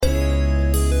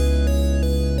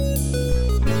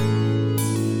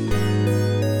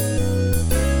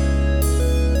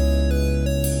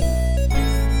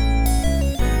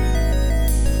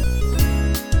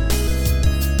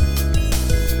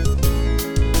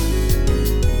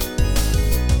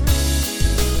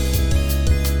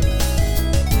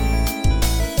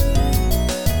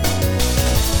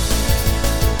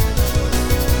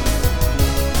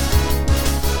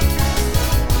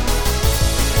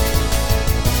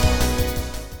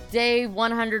day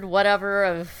 100 whatever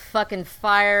of fucking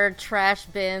fire trash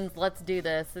bins. Let's do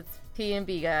this. It's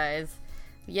P&B, guys.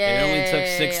 Yay! It only took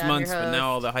 6 I'm months, your but host. now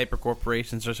all the hyper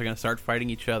corporations are going to start fighting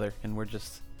each other, and we're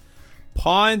just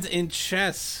pawns in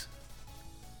chess.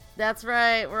 That's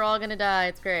right. We're all gonna die.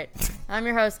 It's great. I'm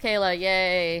your host, Kayla.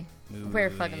 Yay! Wear Ooh,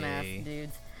 fucking yay. masks,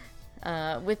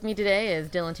 dudes. With me today is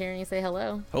Dylan Tierney. Say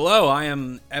hello. Hello, I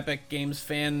am Epic Games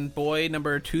fanboy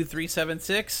number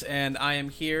 2376, and I am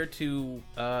here to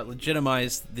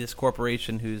legitimize this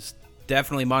corporation who's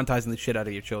definitely monetizing the shit out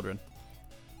of your children.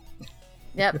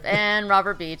 Yep, and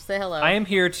Robert Beach. Say hello. I am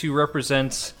here to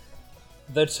represent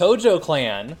the Tojo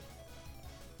clan.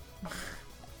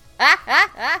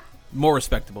 More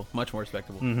respectable, much more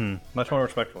respectable. Much more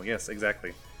respectful. Yes,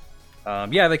 exactly.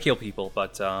 Yeah, they kill people,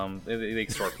 but they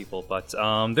extort people, but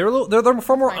they're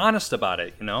far more Right. honest about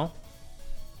it, you know.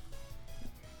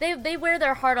 They wear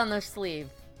their heart on their sleeve,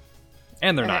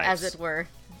 And their knives. as it were,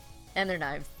 and their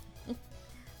knives.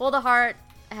 Well, the heart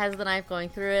has the knife going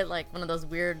through it, like one of those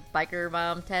weird biker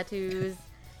mom tattoos.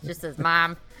 Just says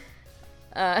 "mom."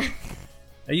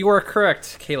 You are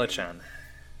correct, Kayla-chan.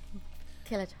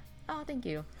 Oh, thank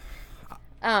you.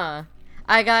 I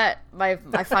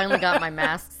finally got my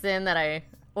masks in that I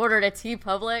ordered at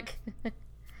TeePublic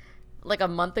like a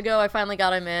month ago. I finally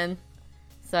got them in,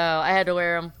 so I had to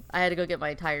wear them. I had to go get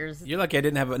my tires. You're lucky I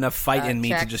didn't have enough fight in me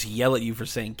to check. just yell at you for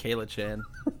saying Kayla-chan.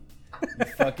 You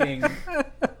fucking...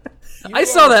 I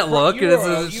saw that look.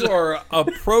 You are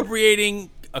appropriating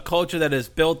a culture that is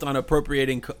built on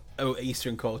appropriating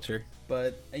Eastern culture.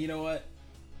 But you know what?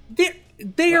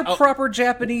 They are Well, proper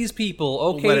Japanese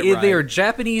people, let it okay? ride. They are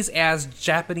Japanese as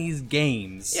Japanese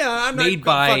games. Yeah, I'm not made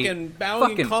by fucking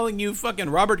bowing and calling you fucking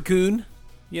Robert Kuhn.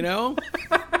 You know?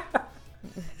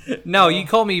 No, you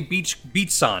call me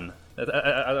Beach-san.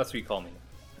 That's what you call me.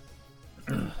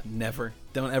 Never.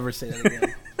 Don't ever say that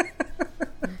again.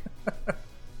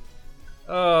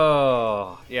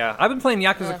 Oh, yeah. I've been playing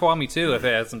Yakuza Kiwami too, if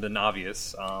it hasn't been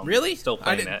obvious. Really? Still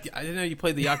playing that. I didn't know you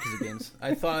played the Yakuza games.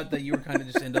 I thought that you were kind of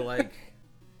just into, like,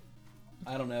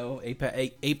 I don't know,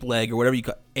 ape leg or whatever you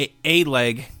call it.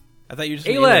 A-leg. I thought you were just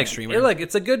an A-leg A-Leg. streamer. A-Leg.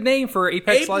 It's a good name for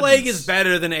Apex Ape-leg Legends. is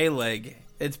better than A-leg.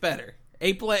 It's better.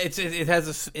 Ape-leg, it has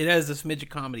a smidge of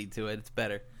comedy to it. It's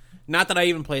better. Not that I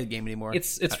even play the game anymore.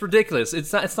 It's ridiculous.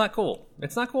 It's not cool.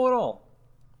 It's not cool at all.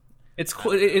 It's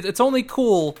cool. It's only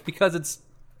cool because it's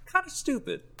kind of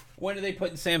stupid. When are they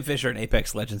putting Sam Fisher in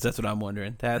Apex Legends? That's what I'm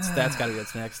wondering. That's got to be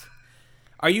what's next.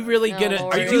 Are you really gonna?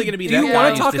 Lord. Are you really gonna be Do that you guy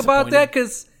want to who's talk about disappointed? that?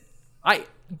 Because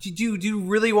do you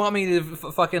really want me to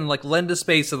fucking like lend a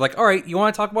space of like, all right, you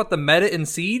want to talk about the meta in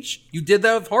Siege? You did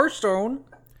that with Hearthstone,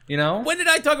 you know. When did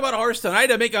I talk about Hearthstone? I had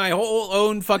to make my whole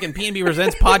own fucking P&B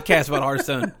Presents podcast about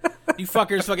Hearthstone. You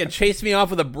fuckers fucking chased me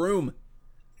off with a broom.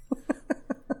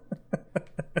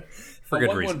 For good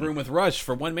one reason. broom with Rush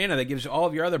for 1 mana that gives all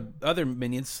of your other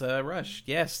minions Rush.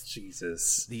 Yes.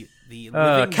 Jesus. The living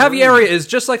Caviaria broom. is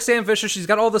just like Sam Fisher. She's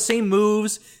got all the same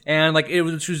moves, and like she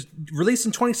was released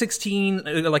in 2016,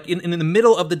 like in the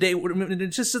middle of the day. It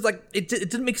just is like it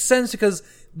didn't make sense because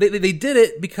they did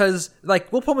it because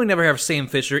like we'll probably never have Sam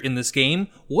Fisher in this game.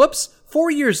 Whoops! 4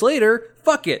 years later,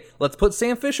 fuck it. Let's put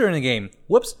Sam Fisher in the game.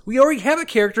 Whoops! We already have a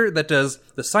character that does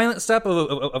the silent step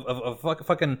of a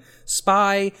fucking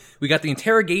spy. We got the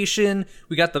interrogation.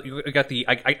 We got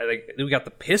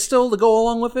the pistol to go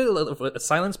along with it. A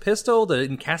silence pistol to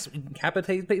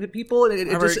incapacitate people.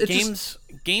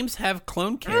 Games have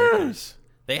clone characters.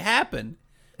 They happen.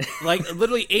 Like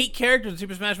literally 8 characters in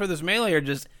Super Smash Bros. Melee are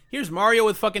just here's Mario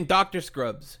with fucking Dr.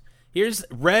 Scrubs. Here's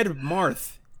Red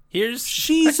Marth.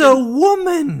 She's a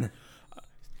woman.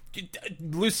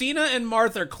 Lucina and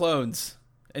Marth are clones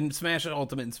in Smash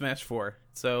Ultimate and Smash 4.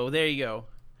 So there you go.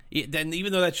 Then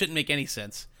even though that shouldn't make any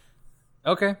sense,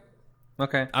 Okay.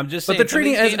 I'm just But saying. they're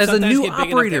treating some of it these as a games sometimes new get big enough to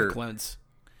have operator. Clones.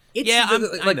 It's Yeah,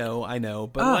 like, I know,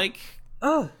 but like,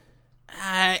 oh,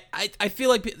 I feel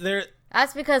like they're.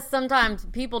 That's because sometimes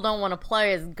people don't want to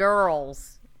play as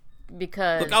girls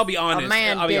because Look, I'll be honest. a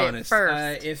man I'll be did it honest.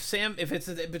 first. If it's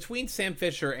between Sam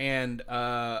Fisher and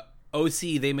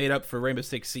OC, they made up for Rainbow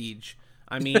Six Siege.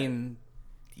 I mean,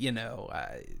 you know,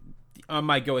 I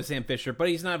might go with Sam Fisher, but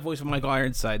he's not voicing Michael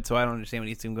Ironside, so I don't understand what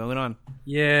he's doing going on.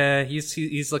 yeah,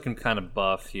 he's looking kind of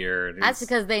buff here. That's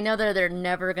because they know that they're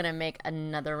never gonna make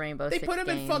another Rainbow They Six put him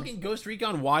in game. fucking Ghost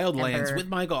Recon Wildlands Ever. with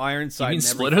Michael Ironside. You mean and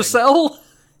Splinter everything. Cell?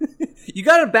 You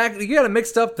got it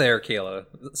mixed up there, Kayla.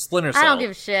 Splinter Cell. I don't give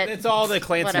a shit. It's all the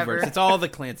Clancyverse. Whatever. It's all the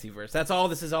Clancyverse. That's all.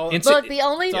 This is all. It's- Look, the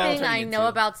only it's all thing turning I know into.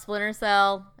 about Splinter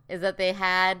Cell is that they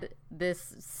had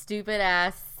this stupid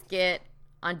ass skit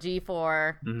on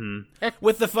G4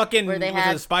 with the fucking Where they with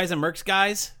had- the Spies and Mercs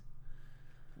guys.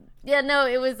 Yeah, no,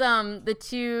 it was the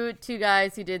two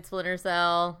guys who did Splinter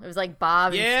Cell. It was like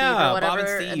Bob and Steve or whatever, Bob and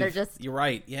Steve. they're just You're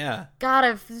right. Yeah, God,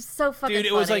 it was so fucking dude, it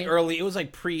funny. was like early. It was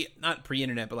like not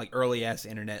pre-internet, but like early ass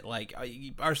internet. Like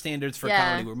our standards for Yeah.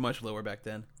 comedy were much lower back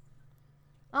then.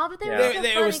 Oh, but they Yeah. were so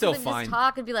They funny were still 'cause they'd fine. Just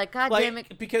talk and be like, God damn it.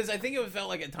 Like because I think it felt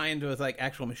like a tie into with like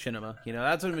actual machinima. You know,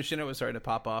 that's when machinima was starting to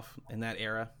pop off in that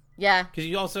era. Yeah. Because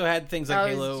you also had things like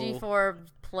It Halo. was G4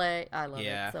 Play. I love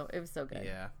Yeah. it. So it was so good.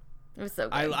 Yeah. It was so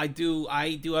good. I do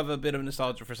have a bit of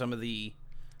nostalgia for some of the,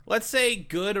 let's say,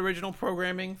 good original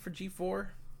programming for G4.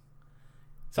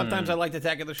 Sometimes I liked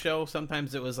Attack of the Show.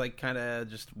 Sometimes it was like kind of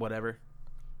just whatever.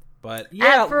 But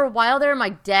Yeah, For a while there, my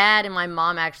dad and my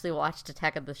mom actually watched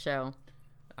Attack of the Show.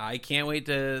 I can't wait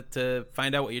to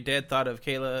find out what your dad thought of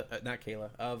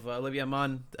of Olivia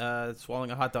Munn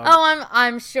swallowing a hot dog. Oh,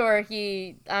 I'm sure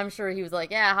he was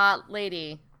like, yeah, hot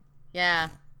lady, yeah.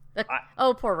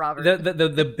 Oh, poor Robert.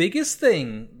 the biggest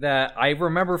thing that I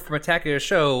remember from Attack of the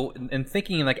Show and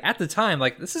thinking like at the time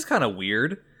like this is kind of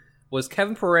weird was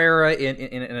Kevin Pereira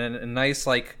in a nice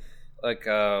like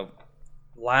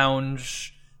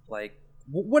lounge like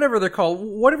whatever they're called,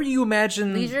 whatever you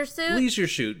imagine, Leisure suit? leisure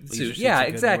suit. Leisure suit's Yeah, a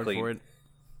good exactly. word for it.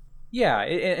 Yeah,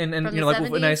 and From you the know, like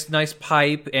with a 70s? nice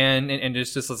pipe, and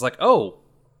it's like, oh,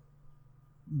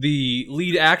 the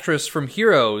lead actress from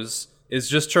Heroes is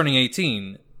just turning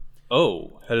 18.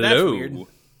 Oh, hello. That's weird.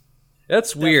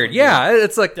 That's weird. Definitely Yeah,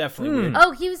 it's like Definitely weird.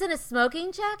 Oh, he was in a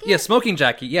smoking jacket. Yeah, smoking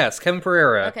jacket. Yes, Kevin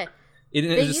Pereira. Okay. It's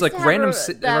They just used like to have random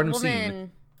that random woman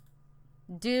scene.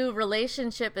 do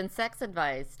relationship and sex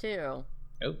advice too.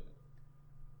 Oh.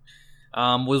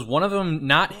 Was one of them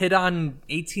not hit on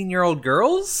 18-year-old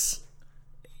girls?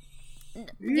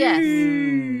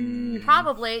 Yes,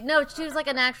 probably. No, she was like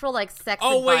an actual like sex.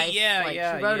 Oh advice. wait, yeah, like,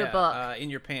 yeah. She wrote yeah. a book. In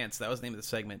Your Pants. That was the name of the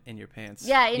segment. In Your Pants.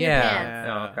 Yeah, in your pants.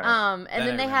 Yeah. Oh, okay. And That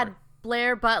then I they had remember.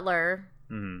 Blair Butler.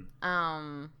 Mhm.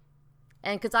 And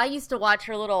because I used to watch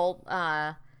her little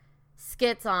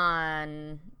skits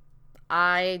on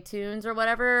iTunes or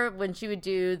whatever when she would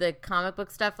do the comic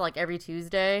book stuff like every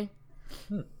Tuesday.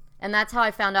 And that's how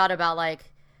I found out about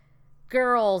like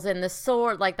girls and the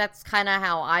sword. Like that's kind of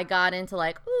how I got into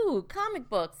like, ooh, comic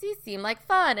books. These seem like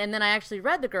fun. And then I actually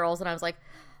read the girls and I was like,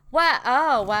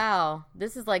 wow,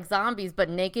 this is like zombies but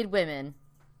naked women.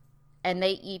 And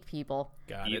they eat people.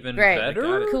 Got it. Even Great. better.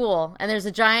 Got it. Cool. And there's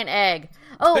a giant egg.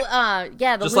 Oh,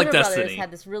 yeah, the Just Lunar like Brothers Destiny.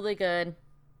 had this really good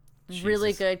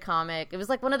Jesus. comic. It was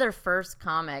like one of their first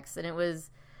comics, and it was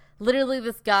literally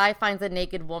this guy finds a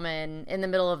naked woman in the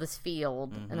middle of this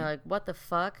field, and they're like, what the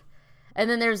fuck? And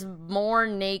then there's more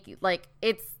naked, like,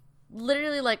 it's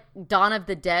literally like Dawn of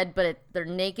the Dead, but they're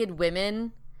naked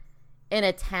women in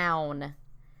a town.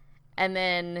 And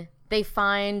then they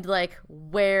find, like,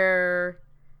 where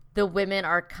the women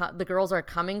are, the girls are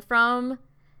coming from,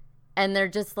 and they're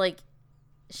just, like,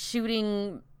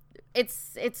 shooting.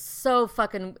 It's so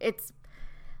fucking,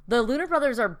 the Lunar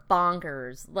Brothers are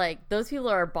bonkers. Like, those people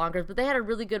are bonkers, but they had a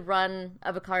really good run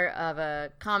of a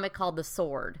comic called The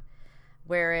Sword,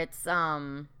 where it's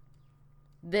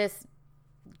this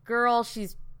girl,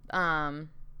 she's in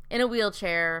a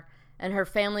wheelchair and her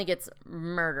family gets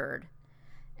murdered,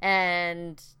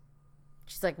 and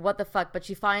she's like, what the fuck? But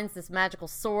she finds this magical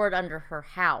sword under her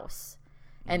house,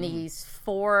 and these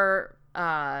four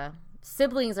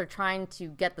siblings are trying to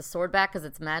get the sword back because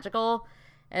it's magical,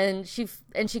 and she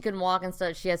can walk and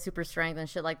stuff. She has super strength and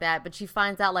shit like that. But she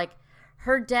finds out like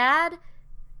her dad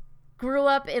grew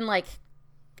up in like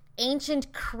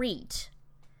ancient Crete,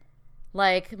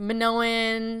 like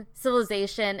Minoan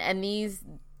civilization, and these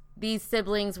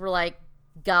siblings were like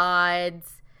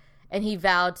gods, and he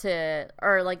vowed to,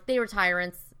 or like they were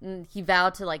tyrants, and he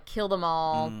vowed to like kill them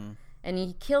all. And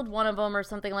he killed one of them or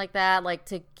something like that, like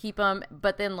to keep them.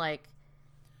 But then like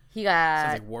he got,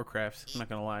 Sounds like Warcraft. I'm not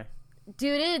gonna lie.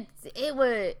 dude,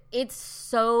 it's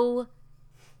so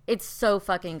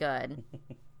fucking good.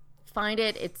 Find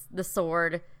it. It's The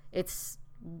Sword. It's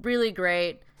really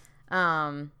great.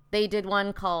 They did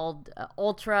one called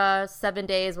Ultra 7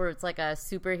 Days, where it's like a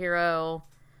superhero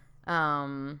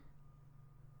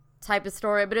type of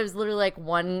story, but it was literally like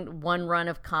one run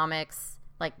of comics.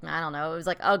 Like, I don't know, it was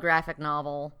like a graphic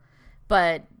novel,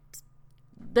 but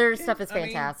their stuff is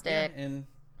fantastic. And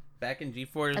back in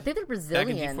G4's, I think they're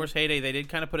Brazilian. Back in G4's heyday, they did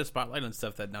kind of put a spotlight on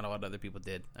stuff that not a lot of other people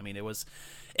did. I mean, it was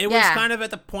Yeah. kind of at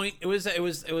the point. It was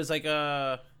like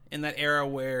in that era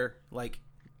where like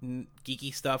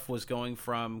geeky stuff was going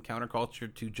from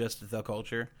counterculture to just the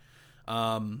culture.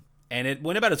 And it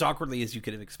went about as awkwardly as you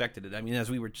could have expected it. I mean, as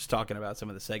we were just talking about some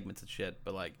of the segments and shit,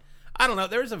 but like, I don't know,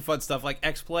 there was some fun stuff. Like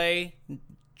X-Play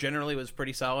generally was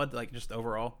pretty solid, like just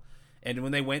overall. And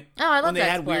when they went, Oh, I love when they that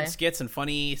had weird play. skits and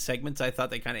funny segments, I thought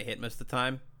they kind of hit most of the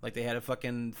time. Like they had a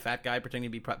fucking fat guy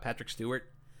pretending to be Patrick Stewart.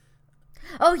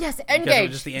 Oh yes, Because it engage.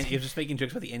 was just he was just making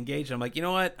jokes about the Engage. And I'm like, you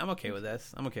know what? I'm okay with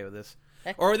this.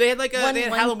 Or they had like they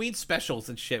had Halloween specials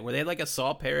and shit where they had like a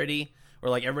Saw parody where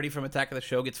like everybody from Attack of the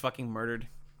Show gets fucking murdered.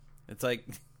 It's like,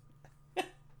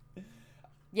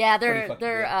 Yeah, Pretty fucking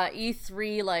they're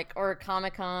E3 like or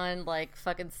Comic-Con like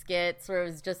fucking skits where it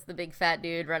was just the big fat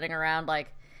dude running around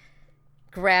like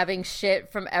grabbing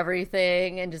shit from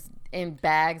everything and just in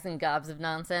bags and gobs of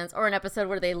nonsense. Or an episode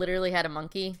where they literally had a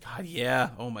monkey. God, yeah.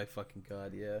 Oh my fucking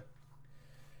God, yeah.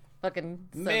 Fucking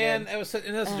so Man, good. that was such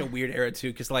a weird era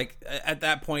too, because like at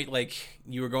that point, like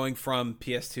you were going from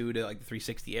PS2 to like the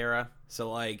 360 era,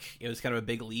 so like it was kind of a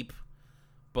big leap.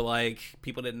 But like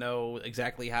people didn't know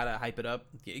exactly how to hype it up,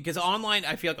 because online,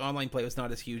 I feel like online play was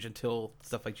not as huge until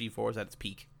stuff like G4 was at its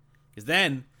peak. Because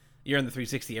then you're in the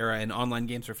 360 era and online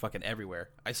games are fucking everywhere.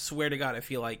 I swear to God, I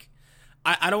feel like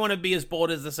I don't want to be as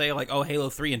bold as to say like, oh, Halo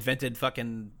 3 invented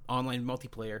fucking online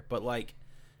multiplayer, but like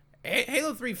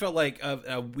Halo 3 felt like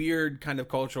a weird kind of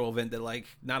cultural event that like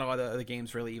not a lot of other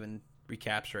games really even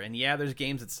recapture. And yeah, there's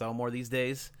games that sell more these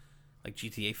days, like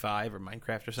GTA 5 or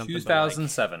Minecraft or something.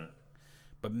 2007.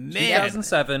 But man,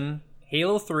 2007,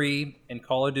 Halo 3, and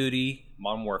Call of Duty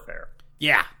Modern Warfare.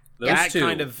 yeah, Those that two.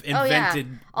 kind of Oh yeah.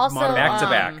 invented Also, modern Back to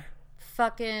back.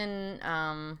 Fucking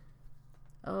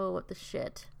oh what the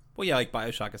shit. Well, yeah, like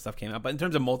BioShock and stuff came out, but in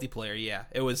terms of multiplayer, yeah,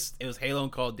 it was Halo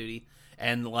and Call of Duty,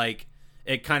 and like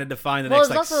it kind of defined the Well, next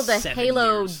it was like also the 7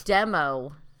 Halo years.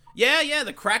 demo. Yeah,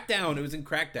 the Crackdown. It was in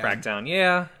Crackdown. Crackdown,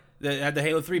 yeah. They had the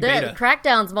Halo 3 The beta.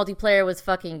 Crackdown's multiplayer was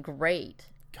fucking great.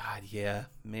 God, yeah,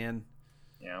 man.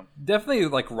 Yeah. Definitely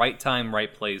like right time,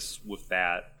 right place with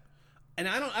that. And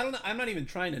I don't know, I'm not even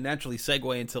trying to naturally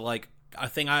segue into like a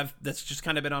thing that's just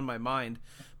kind of been on my mind,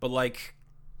 but like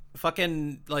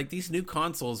fucking like these new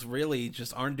consoles really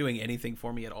just aren't doing anything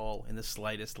for me at all in the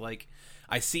slightest. Like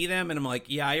I see them and I'm like,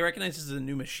 yeah, I recognize this is a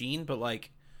new machine, but like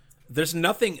there's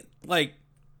nothing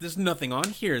on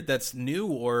here that's new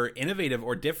or innovative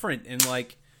or different. And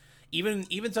like even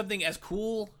something as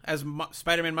cool as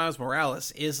Spider-Man Miles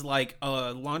Morales is like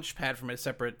a launch pad from a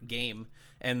separate game.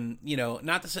 And, you know,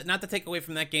 not to take away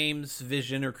from that game's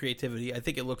vision or creativity. I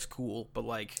think it looks cool, but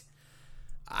like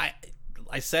I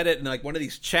said it in like one of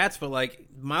these chats, but like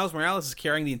Miles Morales is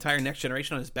carrying the entire next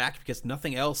generation on his back because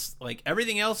nothing else, like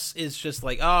everything else is just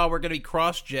like, oh, we're going to be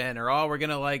cross-gen, or oh, we're going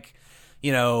to like,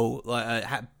 you know,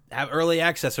 have early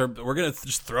access, or we're going to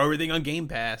just throw everything on Game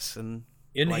Pass and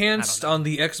Enhanced like, I don't on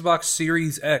the Xbox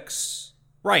Series X.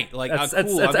 right, like That's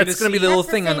cool. going to be the That's little the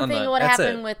thing same on thing the. what That's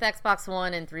happened it. with Xbox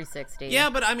One and 360. Yeah,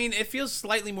 but I mean, it feels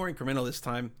slightly more incremental this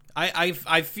time. I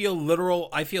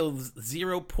feel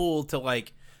zero pull to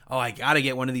like, oh, I gotta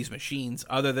get one of these machines,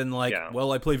 other than like, Yeah.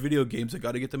 well, I play video games, I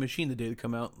gotta get the machine the day they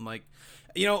come out. And like,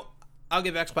 you know, I'll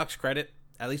give Xbox credit.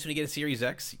 At least when you get a Series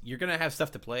X, you're gonna have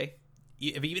stuff to play.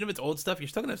 Even if it's old stuff, you're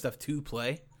still gonna have stuff to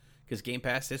play because Game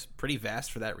Pass is pretty vast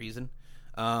for that reason.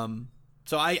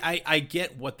 So I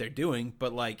get what they're doing,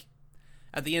 but like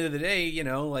at the end of the day, you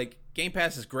know, like Game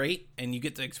Pass is great and you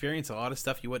get to experience a lot of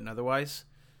stuff you wouldn't otherwise.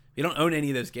 If you don't own any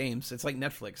of those games, it's like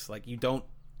Netflix. Like you don't,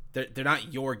 they're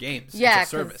not your games. Yeah,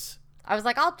 it's a 'cause service. I was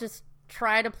like, I'll just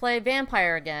try to play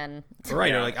Vampire again.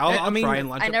 Right. Yeah. Or like I'll I mean, try and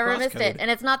launch I up never missed it, Crosscode.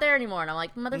 and it's not there anymore. And I'm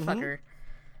like, motherfucker.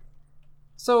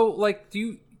 So, like,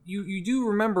 do you do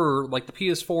remember like the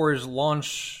PS4's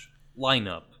launch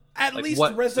lineup? At Like, least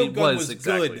what Resogun it was, was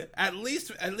exactly. good. At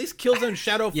least Killzone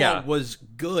Shadowfall Yeah. was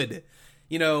good.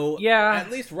 You know, Yeah. At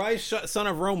least Rise Son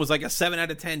of Rome was like a 7 out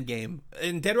of 10 game.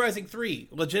 And Dead Rising 3,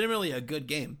 legitimately a good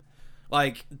game.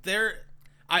 Like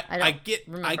I get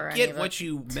remember any of what it.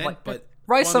 you meant, but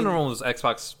Rise well, Son I of mean, Rome was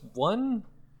Xbox One.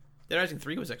 Dead Rising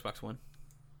 3 was Xbox One,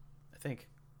 I think.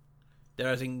 Dead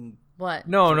Rising. What?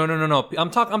 No. I'm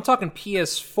talking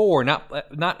PS4,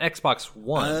 not Xbox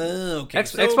One. Okay.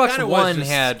 So it Xbox kinda was One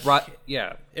just- had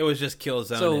yeah. It was just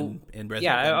Killzone So and Resogun.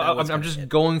 yeah, That was I'm kinda just it.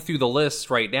 going through the list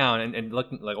right now and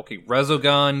looking like, okay,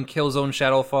 Resogun, Killzone,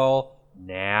 Shadowfall,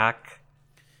 Knack.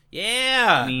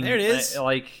 Yeah, I mean, there it is.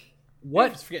 like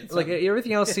what? just forgetting Like something.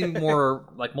 everything else seemed more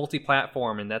like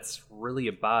multi-platform, and that's really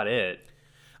about it.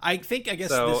 I guess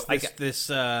So, this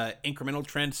incremental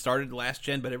trend started last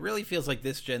gen, but it really feels like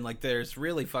this gen, like there's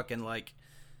really fucking like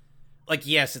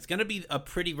yes, it's gonna be a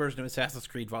pretty version of Assassin's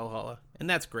Creed Valhalla, and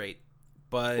that's great.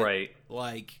 But Right.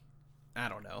 like, I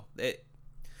don't know, it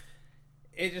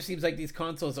just seems like these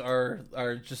consoles are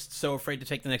just so afraid to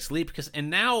take the next leap and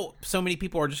now so many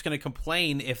people are just gonna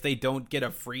complain if they don't get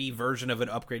a free version of an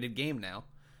upgraded game now,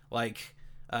 like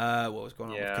what was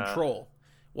going on with Yeah. Control.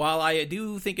 while I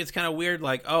do think it's kind of weird,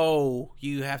 like, oh,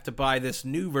 you have to buy this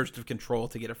new version of Control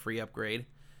to get a free upgrade,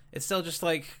 it's still just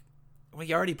like, well,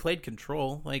 you already played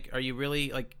Control. Like, are you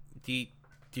really, like, do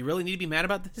you really need to be mad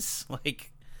about this?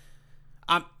 Like,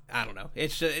 I don't know.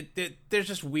 It's just, there's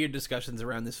just weird discussions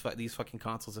around these fucking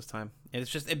consoles this time. And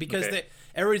it's just because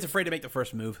everybody's afraid to make the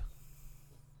first move.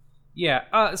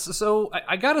 Yeah, so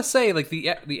I gotta say, like,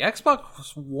 the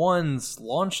Xbox One's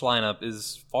launch lineup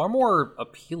is far more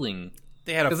appealing.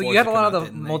 They had you had a lot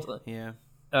of the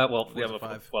Forza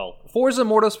 5. Forza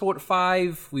Motorsport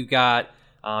 5. We've got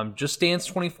Just Dance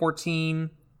 2014.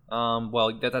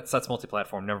 That's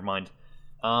multi-platform. Never mind.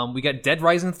 We got Dead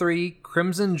Rising 3,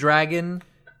 Crimson Dragon.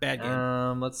 Bad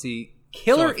game. Let's see,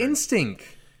 Killer Instinct,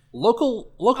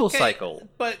 Local Cycle.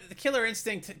 But the Killer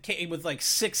Instinct came with like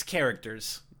 6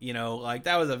 characters. You know, like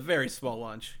that was a very small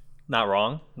launch. Not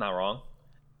wrong.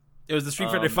 It was the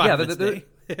Street Fighter 5 day.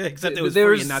 Except it was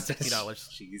free and not $60.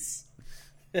 Jeez.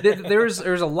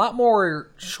 There's a lot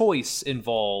more choice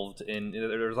involved, and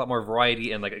there's a lot more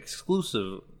variety and like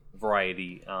exclusive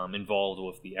variety involved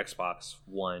with the Xbox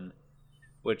One,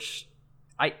 which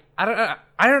I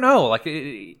don't know. Like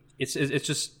it's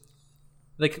just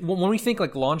like when we think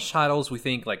like launch titles, we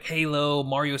think like Halo,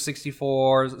 Mario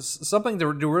 64, something to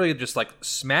really just like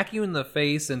smack you in the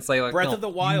face and say like Breath of the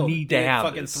Wild. You need to have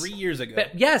fucking this. 3 years ago.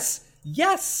 But yes.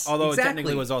 Although exactly. it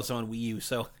technically was also on Wii U,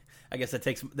 so I guess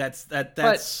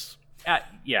that's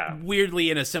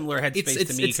weirdly in a similar headspace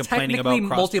to me it's complaining about cross-gen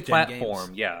multi-platform,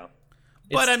 games. yeah.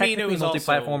 But I mean, it was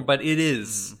multi-platform, also, but it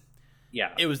is, yeah.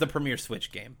 It was the premier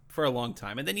Switch game for a long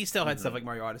time, and then you still had stuff like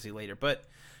Mario Odyssey later. But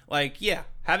like, yeah,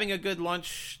 having a good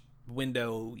launch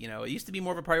window, you know, it used to be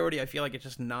more of a priority. I feel like it's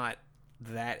just not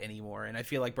that anymore, and I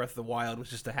feel like Breath of the Wild was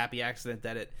just a happy accident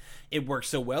that it worked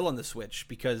so well on the Switch,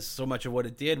 because so much of what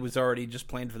it did was already just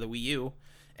planned for the Wii U.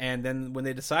 And then when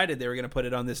they decided they were going to put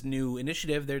it on this new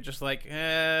initiative, they're just like,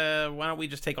 why don't we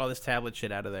just take all this tablet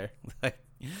shit out of there? Like,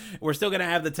 we're still going to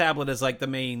have the tablet as like the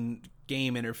main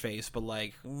game interface, but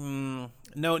like, no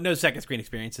second screen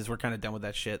experiences. We're kind of done with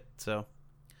that shit. So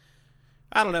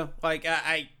I don't know. Like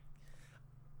I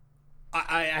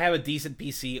have a decent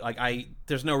PC. Like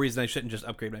there's no reason I shouldn't just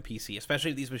upgrade my PC,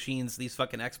 especially these machines, these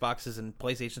fucking Xboxes and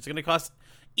PlayStations are going to cost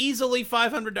easily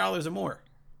 $500 or more.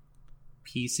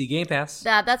 PC Game Pass.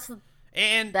 That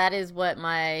is what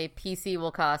my PC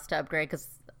will cost to upgrade, because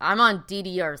I'm on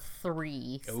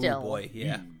DDR3 still. Oh boy,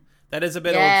 yeah. That is a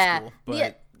bit old school. But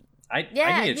yeah.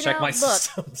 I need to check my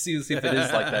system, see if it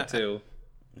is like that too.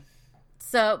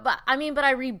 So, but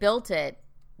I rebuilt it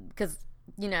because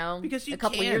a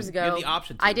couple years ago, you have the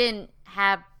option to. I didn't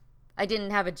have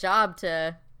a job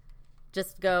to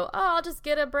just go, I'll just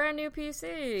get a brand new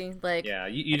PC. Like, yeah,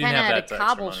 you didn't have that. I had to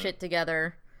cobble shit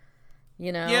together.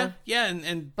 Yeah,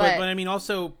 but I mean,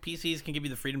 also PCs can give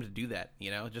you the freedom to do that.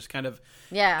 Just kind of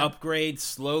upgrade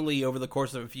slowly over the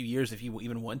course of a few years if you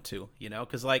even want to.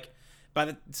 Because like,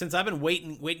 since I've been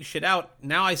waiting shit out,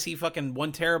 now I see fucking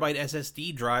 1 terabyte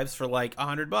SSD drives for like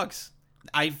 $100.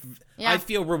 I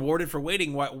feel rewarded for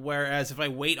waiting. Whereas if I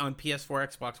wait on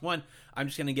PS4, Xbox One, I'm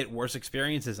just gonna get worse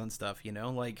experiences on stuff.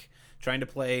 Like trying to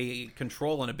play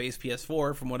Control on a base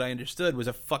PS4, from what I understood, was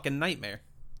a fucking nightmare.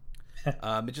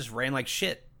 It just ran like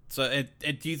shit. So,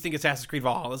 do you think Assassin's Creed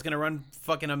Valhalla is going to run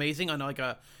fucking amazing on like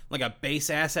a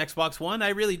base ass Xbox One? I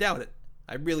really doubt it.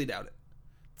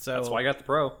 So that's why I got the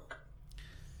Pro.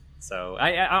 So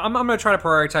I'm going to try to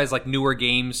prioritize like newer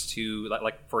games to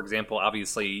like for example,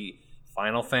 obviously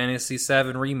Final Fantasy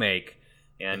VII Remake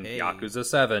and Yakuza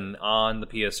 7 on the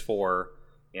PS4,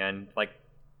 and like.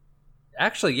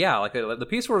 Actually, yeah, like the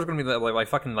PS4 is going to be my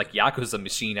fucking like Yakuza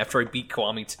machine after I beat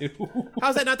Kiwami 2.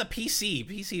 How's that not the PC?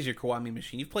 PC is your Kiwami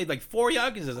machine. You've played like 4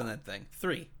 Yakuzas on that thing.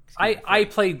 3. I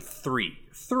played 3.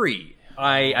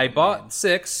 I bought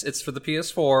 6. It's for the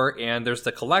PS4, and there's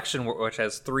the collection which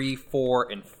has 3,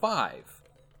 4, and 5.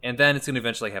 And then it's going to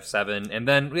eventually have 7. And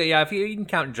then, yeah, if you can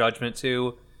count Judgment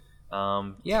too.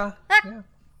 Yeah.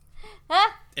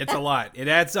 It's a lot. It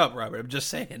adds up, Robert. I'm just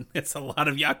saying. It's a lot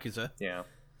of Yakuza. Yeah.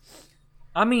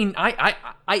 I mean,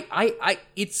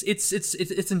 it's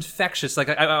infectious. Like,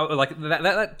 I like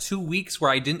that 2 weeks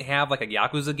where I didn't have like a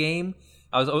Yakuza game.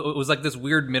 It was like this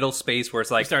weird middle space where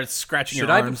it's like, you started scratching. Should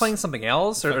I be playing something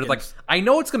else, or like I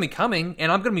know it's gonna be coming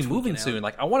and I'm gonna be moving soon.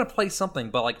 Like I want to play something,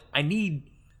 but like I need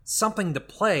something to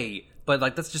play, but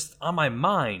like that's just on my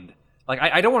mind. Like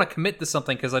I don't want to commit to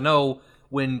something because I know.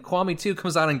 When Kiwami 2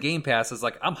 comes out on Game Pass, it's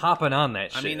like, I'm hopping on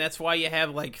that shit. I mean, that's why you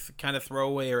have, like, kind of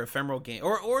throwaway or ephemeral games.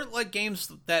 Or like, games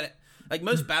that... Like,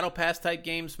 most Battle Pass type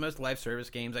games, most live service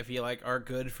games, I feel like, are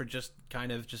good for just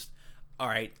kind of just All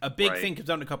right, a big Right. thing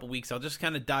comes out in a couple weeks. I'll just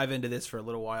kind of dive into this for a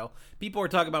little while. People are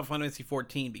talking about Final Fantasy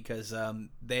 14 because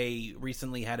they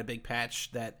recently had a big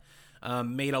patch that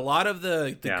made a lot of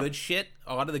the good shit,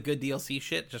 a lot of the good DLC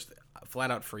shit, just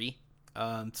flat out free.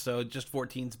 So just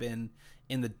 14's been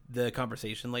in the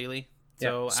conversation lately.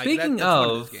 So Speaking that's one of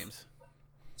those games.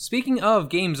 Speaking of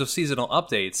games with seasonal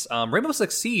updates, Rainbow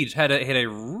Six Siege had a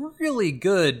really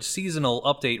good seasonal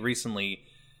update recently,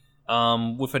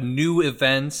 with a new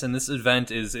event, and this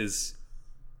event is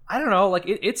I don't know, like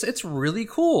it's really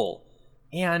cool,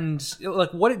 and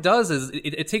like what it does is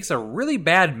it takes a really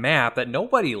bad map that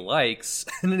nobody likes,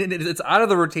 and it's out of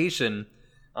the rotation,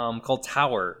 called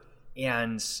Tower,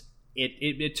 and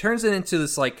it turns it into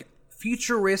this like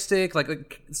futuristic,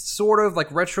 like sort of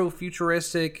like retro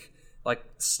futuristic like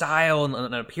style and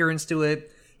an appearance to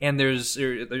it, and there's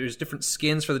different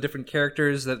skins for the different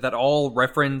characters that all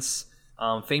reference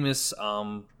famous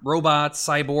robots,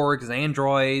 cyborgs, and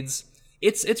androids.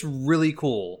 It's really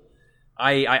cool.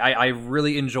 I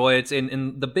really enjoy it,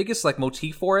 and the biggest like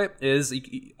motif for it is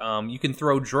you can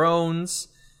throw drones,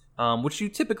 which you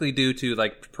typically do to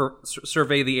like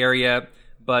survey the area.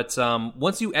 But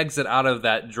once you exit out of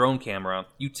that drone camera,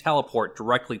 you teleport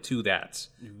directly to that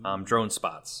drone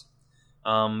spots.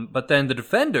 But then the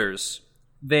defenders,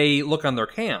 they look on their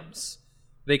cams.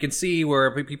 They can see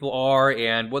where people are,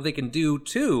 and what they can do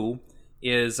too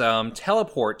is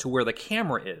teleport to where the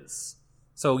camera is.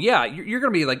 So yeah, you're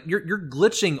gonna be like you're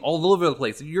glitching all over the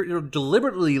place. You're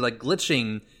deliberately like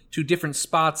glitching to different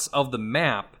spots of the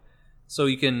map, so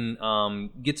you can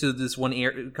get to this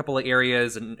couple of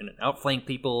areas and outflank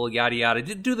people, yada yada.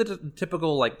 Do the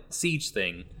typical like siege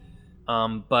thing.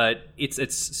 But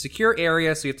it's secure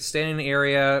area, so you have to stand in an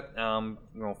area,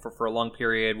 for a long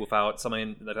period without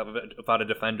a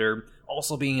defender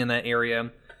also being in that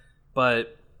area.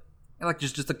 But like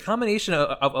just a combination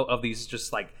of these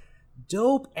just like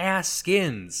dope ass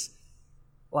skins.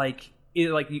 Like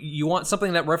you want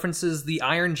something that references the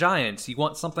Iron Giant. You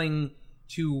want something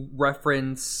to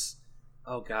reference.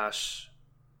 Oh gosh,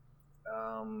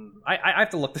 I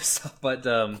have to look this up, but.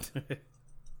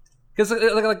 Because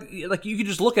like you can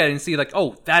just look at it and see like,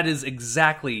 oh, that is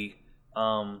exactly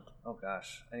oh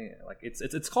gosh,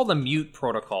 it's called the Mute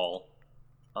Protocol.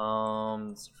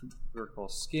 Vertical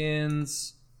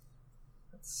skins.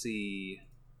 Let's see.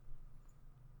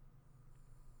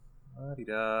 I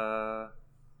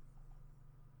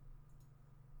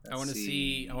want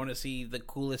to see the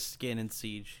coolest skin in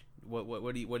Siege.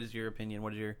 What is your opinion?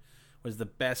 What is the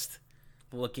best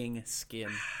looking skin?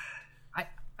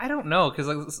 I don't know, because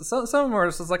like some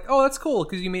artists is like, oh, that's cool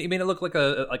because you made it look like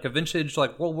a vintage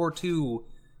like World War II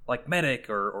like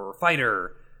medic or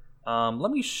fighter.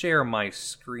 Let me share my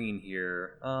screen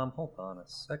here. Hold on a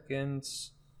second.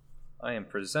 I am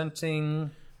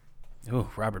presenting. Oh,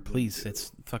 Robert, please!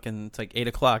 It's like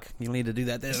 8:00. You need to do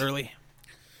that early.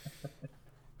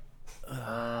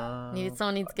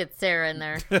 Someone needs to get Sarah in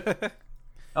there.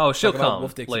 Oh, she'll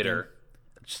come later.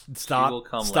 Stop! She will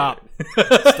come Stop!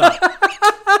 later. Stop!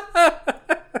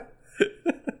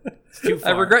 It's too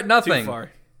far. I regret nothing. Too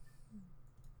far.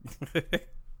 Okay,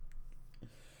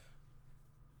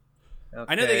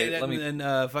 I know they in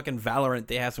fucking Valorant.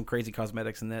 They have some crazy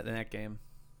cosmetics in that game,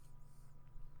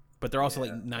 but they're also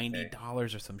like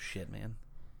 $90 or some shit, man.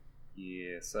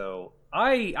 Yeah, so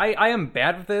I am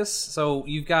bad with this. So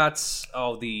you've got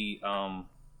what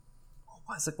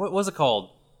was it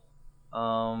called?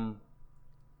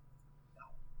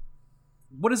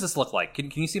 What does this look like? Can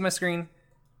you see my screen?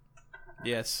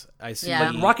 Yes, I see.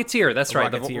 Yeah. Like Rocketeer, that's right.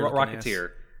 Rocketeer The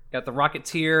Rocketeer. Got the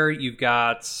Rocketeer. You've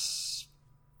got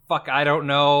I don't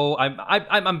know.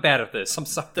 I'm bad at this. I'm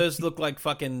sorry. Those look like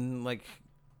fucking like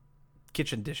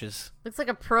kitchen dishes. Looks like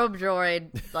a probe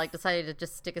droid like decided to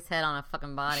just stick his head on a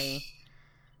fucking body.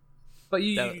 But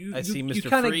I see Mr.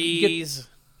 kinda Freeze.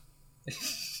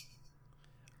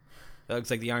 That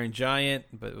looks like the Iron Giant,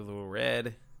 but with a little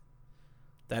red.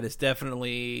 That is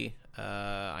definitely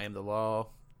I Am the Law,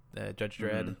 Judge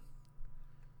Dredd.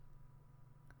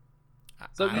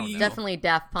 So I don't know. Definitely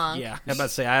Daft Punk. Yeah, I'm about to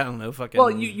say I don't know. Fucking. Well,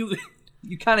 you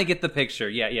kind of get the picture.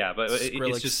 Yeah. But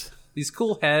it's just these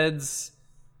cool heads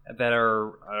that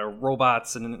are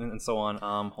robots and so on.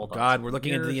 Hold on. God, we're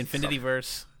looking into the Infinity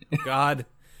Verse. God,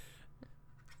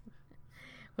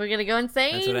 We're gonna go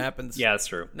insane. that's what happens. Yeah, that's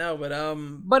true. No, but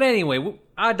But anyway,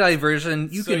 odd diversion.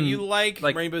 you like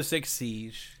Rainbow Six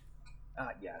Siege?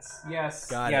 Yes.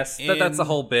 Got yes. it. That's the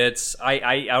whole bit.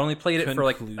 I only played it for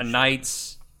like a Conclusion.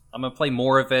 night. I'm gonna play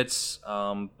more of it.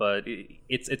 But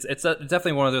it's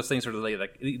definitely one of those things where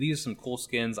like these are some cool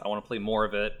skins. I want to play more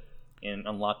of it and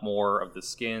unlock more of the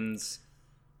skins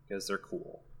because they're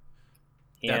cool.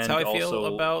 That's And how I feel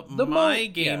also about my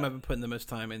game I've been putting the most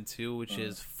time into, which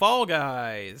is Fall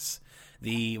Guys,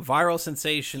 the viral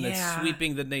sensation that's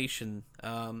sweeping the nation.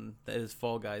 That is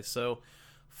Fall Guys. So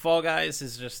Fall Guys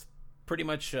is just pretty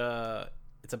much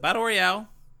it's a battle royale,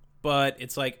 but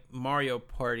it's like Mario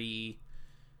Party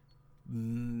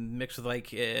mixed with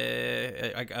like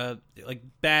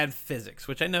bad physics,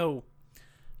 which I know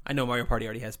Mario Party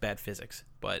already has bad physics,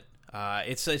 but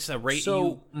it's a rate.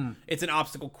 It's an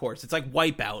obstacle course. It's like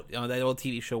Wipeout, that old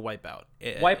TV show Wipeout.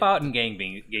 Wipeout and Gang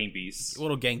Beasts.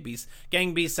 Little Gang Beasts.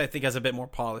 Gang Beasts, I think, has a bit more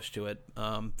polish to it.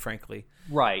 Frankly,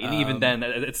 right, and even then,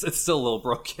 it's still a little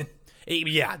broken.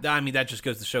 Yeah, I mean that just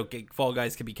goes to show Fall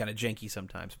Guys can be kind of janky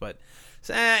sometimes, but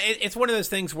it's one of those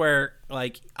things where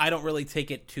like I don't really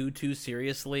take it too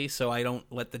seriously, so I don't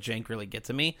let the jank really get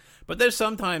to me. But there's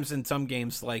sometimes in some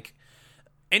games, like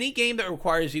any game that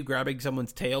requires you grabbing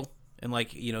someone's tail and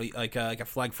like like a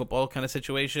flag football kind of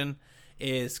situation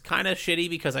is kind of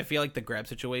shitty because I feel like the grab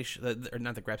situation, or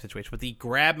not the grab situation, but the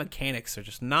grab mechanics are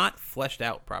just not fleshed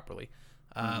out properly.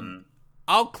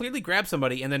 I'll clearly grab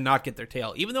somebody and then not get their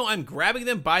tail, even though I'm grabbing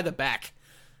them by the back.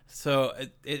 So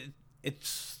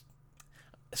it's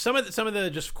some of the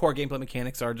just core gameplay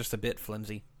mechanics are just a bit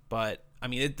flimsy. But I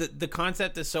mean, the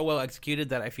concept is so well executed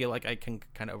that I feel like I can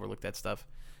kind of overlook that stuff.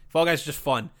 Fall Guys is just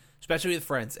fun, especially with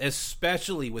friends.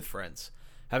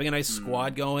 Having a nice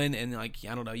squad going, and like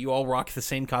I don't know, you all rock the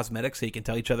same cosmetics so you can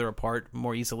tell each other apart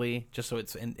more easily. Just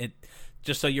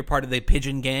so you're part of the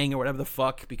pigeon gang or whatever the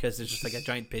fuck, because there's just like a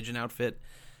giant pigeon outfit.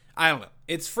 I don't know.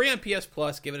 It's free on PS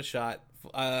Plus. Give it a shot.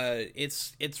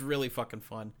 It's really fucking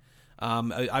fun.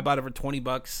 I bought it for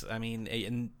 $20. I mean,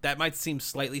 and that might seem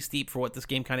slightly steep for what this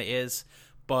game kind of is,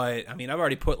 but I mean, I've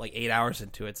already put like 8 hours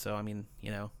into it, so I mean,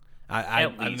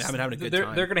 I've been having a good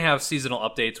time. They're going to have seasonal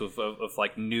updates of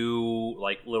like new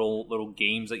like little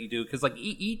games that you do, because like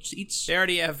each they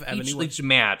already have a new one. Each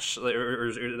match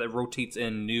or that rotates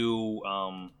in new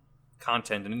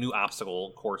content and new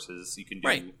obstacle courses you can do.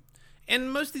 Right.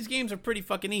 And most of these games are pretty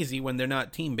fucking easy when they're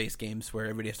not team-based games where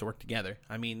everybody has to work together.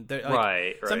 I mean, like,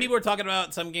 right. Some people are talking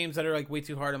about some games that are like way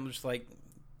too hard. I'm just like,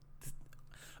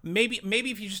 maybe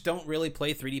if you just don't really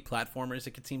play 3D platformers,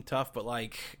 it could seem tough. But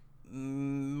like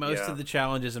most of the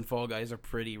challenges in Fall Guys are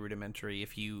pretty rudimentary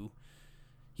if you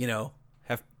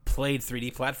have played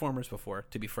 3D platformers before.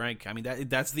 To be frank, I mean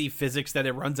that's the physics that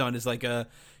it runs on, is like a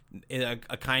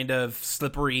kind of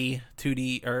slippery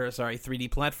 3D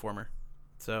platformer.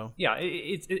 So yeah,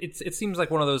 it seems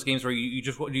like one of those games where you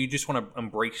just want to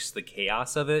embrace the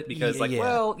chaos of it, because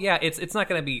it's not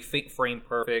going to be frame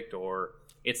perfect, or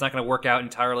it's not going to work out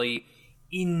entirely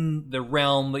in the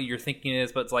realm that you're thinking it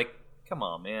is, but it's like, come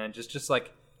on, man, just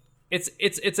like it's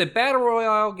a battle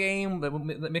royale game that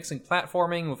mixing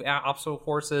platforming with obstacle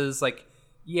courses. Like,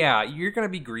 yeah, you're going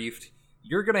to be griefed,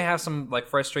 you're going to have some like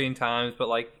frustrating times, but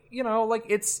like like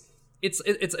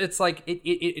it's like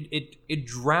it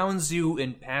drowns you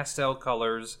in pastel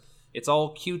colors. It's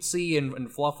all cutesy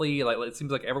and fluffy. Like it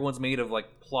seems like everyone's made of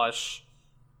like plush.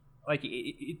 Like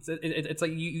it's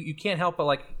like you can't help but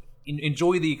like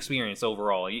enjoy the experience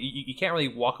overall. You can't really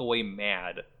walk away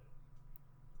mad.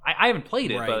 I haven't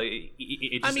played it, right. But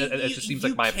it just seems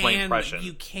like my plain impression.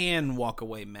 You can walk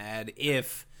away mad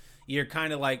if you're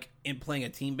kind of like in playing a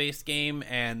team-based game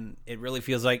and it really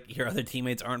feels like your other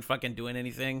teammates aren't fucking doing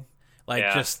anything.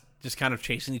 Like, just kind of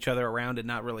chasing each other around and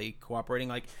not really cooperating.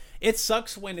 Like, it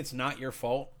sucks when it's not your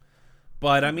fault.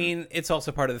 But, I mean, it's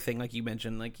also part of the thing, like you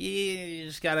mentioned. Like, you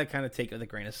just got to kind of take it with a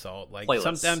grain of salt. Like,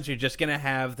 sometimes you're just going to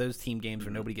have those team games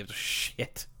where nobody gives a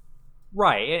shit.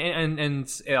 Right. And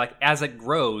like, as it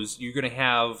grows, you're going to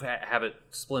have it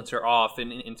splinter off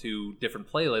into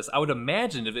different playlists. I would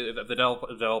imagine if the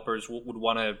developers would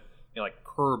want to, like,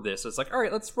 curb this. It's like, all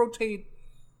right, let's rotate.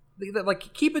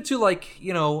 Like, keep it to like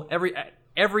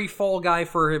every Fall Guy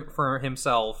for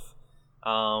himself,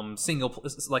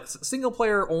 single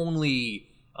player only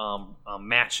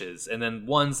matches, and then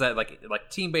ones that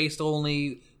like team based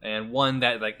only, and one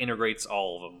that like integrates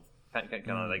all of them.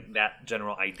 Kind of like that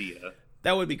general idea.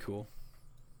 That would be cool.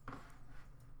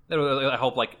 That would, I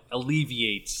hope, like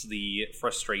alleviates the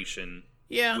frustration.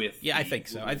 Yeah, I think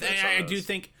so. I do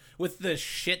think, with the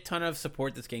shit ton of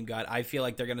support this game got, I feel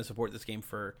like they're going to support this game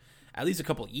for at least a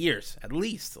couple of years. At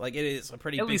least, like, it is a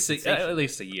pretty big sensation. At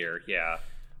least a year, yeah.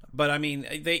 But I mean,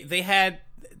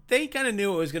 they kind of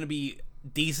knew it was going to be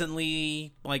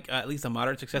decently, like, at least a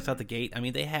moderate success out the gate. I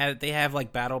mean, they have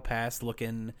like battle pass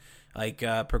looking like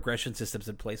progression systems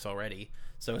in place already.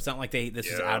 So it's not like this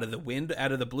is out of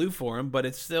the blue for them, but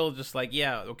it's still just like,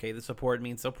 okay, the support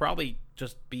means they'll probably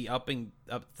just be upping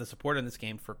up the support in this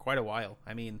game for quite a while.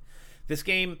 I mean, this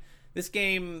game, This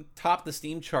game topped the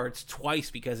Steam charts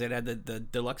twice because it had the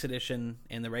deluxe edition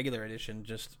and the regular edition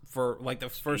just for like the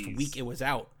first week it was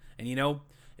out. And you don't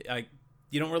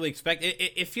really expect it.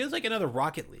 It feels like another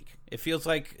Rocket League. It feels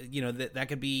like that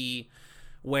could be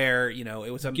where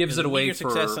it was a gives it away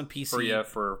success on PC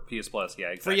for PS Plus. Yeah,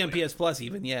 exactly. Free on PS Plus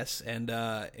even, yes, and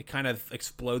it kind of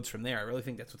explodes from there. I really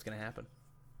think that's what's going to happen.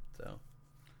 So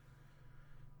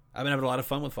I've been having a lot of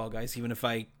fun with Fall Guys, even if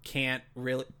I can't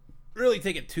really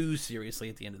take it too seriously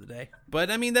at the end of the day.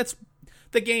 But I mean, that's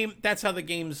the game. That's how the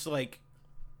game's like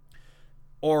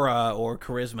aura or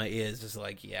charisma is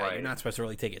like, yeah, right. You're not supposed to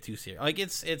really take it too serious. Like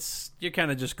it's you're kind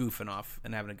of just goofing off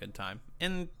and having a good time,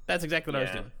 and that's exactly what I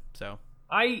was doing. So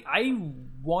I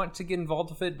want to get involved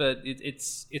with it, but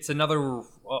it's another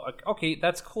okay.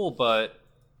 That's cool, but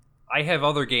I have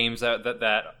other games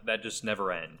that just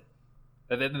never end.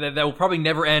 That will probably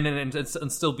never end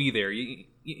and still be there.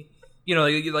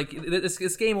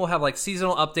 This game will have like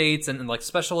seasonal updates and like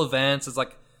special events. It's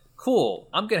like, cool,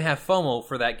 I'm gonna have FOMO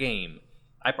for that game.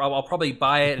 I'll probably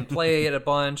buy it and play it a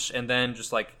bunch, and then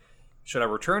just like, should I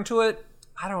return to it?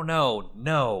 I don't know.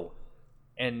 No.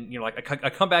 And I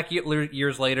come back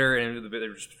years later, and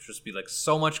there's just be like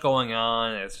so much going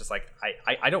on. And it's just like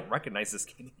I don't recognize this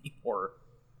game anymore.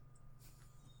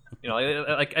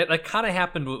 It kind of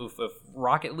happened with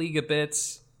Rocket League a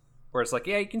bit, where it's like,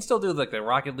 yeah, you can still do like the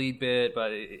Rocket League bit,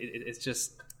 but it's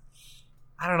just,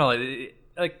 I don't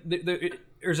know,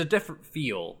 there's a different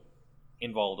feel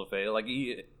involved with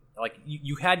it.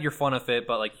 You had your fun with it,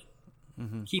 but like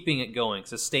keeping it going,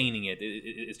 sustaining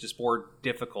it's just more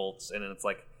difficult. And it's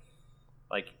like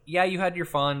yeah, you had your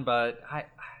fun, but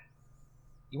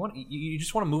you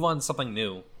just want to move on to something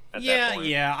new.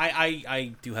 Yeah,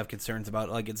 I do have concerns about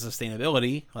like its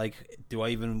sustainability. Like, do I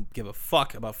even give a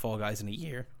fuck about Fall Guys in a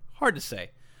year? Hard to say,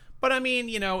 but I mean,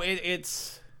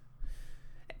 it's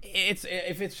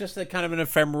if it's just a kind of an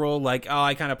ephemeral, like, oh,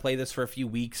 I kind of play this for a few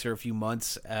weeks or a few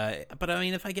months. But I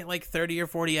mean, if I get like 30 or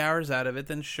 40 hours out of it,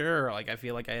 then sure, like I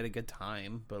feel like I had a good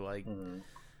time. But like,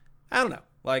 I don't know.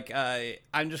 Like,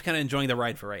 I'm just kind of enjoying the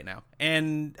ride for right now,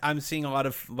 and I'm seeing a lot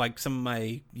of like some of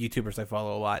my YouTubers I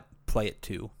follow a lot play it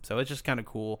too, so it's just kind of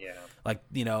cool. Yeah, like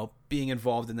being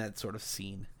involved in that sort of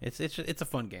scene. It's a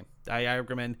fun game. I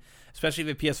recommend, especially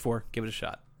if you have PS4, give it a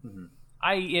shot.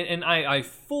 I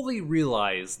fully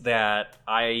realize that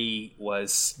I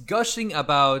was gushing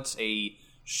about a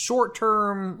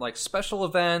short-term like special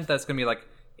event that's gonna be like,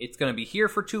 it's gonna be here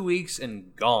for 2 weeks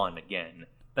and gone again.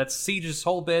 That's Siege's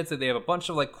whole bit. That they have a bunch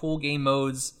of like cool game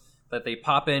modes that they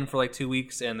pop in for like 2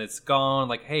 weeks and it's gone.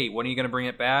 Like, hey, when are you gonna bring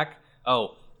it back?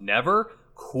 Oh, never?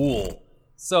 Cool.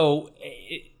 So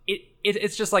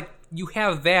it's just like you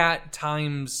have that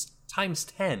times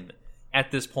 10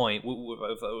 at this point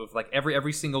with like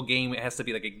every single game. It has to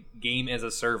be like a game as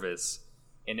a service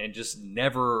and just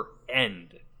never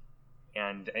end.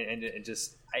 And it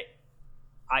just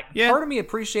part of me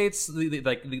appreciates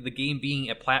the game being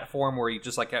a platform where you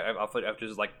just like have to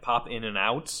just like pop in and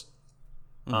out.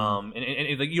 And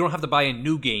you don't have to buy a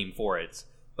new game for it.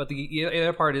 But the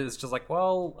other part is just like,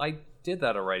 well, I did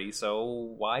that already, so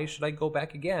why should I go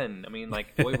back again? I mean,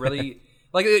 like, do I really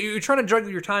like you're trying to juggle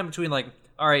your time between like,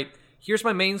 all right, here's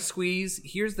my main squeeze,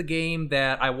 here's the game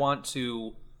that I want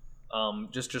to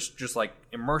just like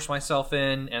immerse myself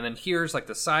in, and then here's like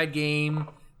the side game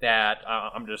that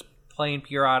I'm just playing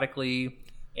periodically,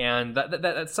 and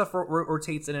that stuff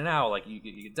rotates in and out. Like you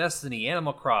get Destiny,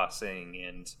 Animal Crossing,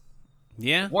 and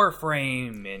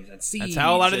Warframe, and Siege. That's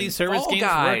how a lot of these service games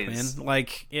work, man.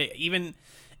 Like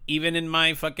even in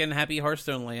my fucking happy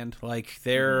Hearthstone land, like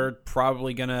they're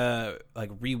probably gonna like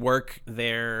rework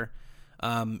their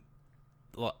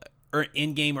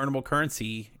in-game earnable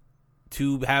currency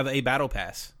to have a battle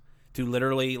pass, to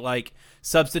literally like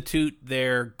substitute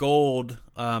their gold,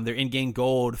 their in-game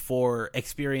gold for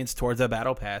experience towards a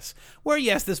battle pass, where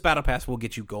yes, this battle pass will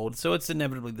get you gold, so it's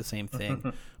inevitably the same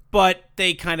thing. But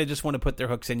they kind of just want to put their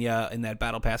hooks in you in that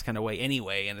battle pass kind of way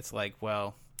anyway, and it's like,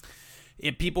 well,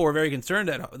 people were very concerned,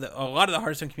 a lot of the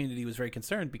Hearthstone community was very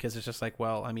concerned, because it's just like,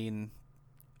 well, I mean,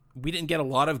 we didn't get a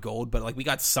lot of gold, but like we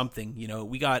got something,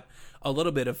 we got a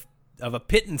little bit of a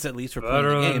pittance at least for playing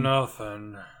the game. Better than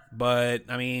nothing. But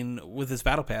I mean, with this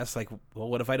battle pass, like, well,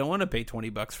 what if I don't want to pay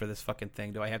 $20 for this fucking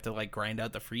thing? Do I have to like grind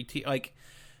out the free like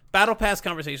battle pass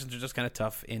conversations are just kind of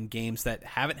tough in games that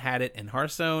haven't had it, and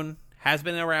Hearthstone has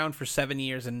been around for 7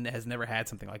 years and has never had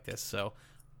something like this. So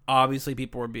obviously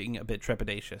people were being a bit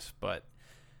trepidatious, but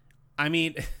I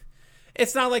mean,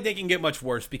 it's not like they can get much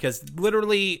worse, because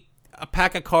literally a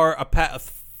pack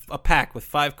with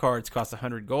 5 cards costs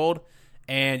 100 gold,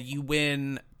 and you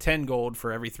win 10 gold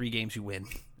for every 3 games you win.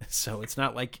 So it's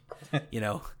not like,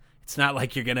 it's not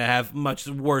like you're gonna have much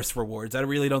worse rewards. I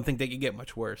really don't think they could get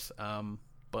much worse.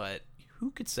 But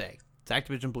who could say? It's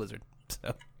Activision Blizzard,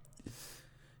 so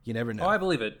you never know. Oh, I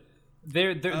believe it.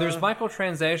 There's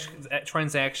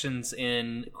microtransactions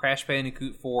in Crash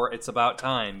Bandicoot 4. It's about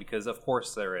time, because of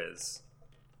course there is.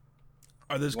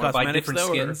 Are those You wanna buy cosmetics different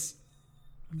though? skins?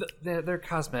 They're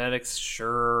cosmetics,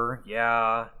 sure,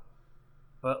 yeah,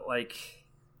 but like,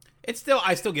 It's still,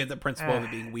 I still get the principle of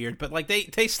it being weird, but like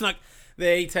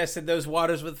they tested those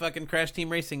waters with fucking Crash Team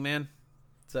Racing, man.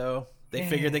 So they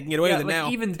figured they can get away with it like, now.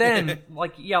 even then,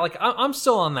 I'm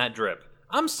still on that drip.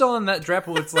 I'm still on that drip.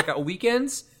 Where it's like a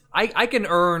weekends. I can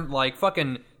earn like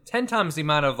fucking 10 times the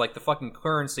amount of like the fucking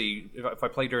currency if I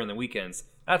play during the weekends.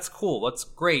 That's cool. That's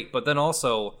great. But then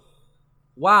also,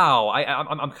 wow,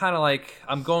 I'm kind of like,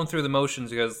 I'm going through the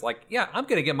motions because like, yeah, I'm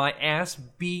gonna get my ass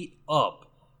beat up.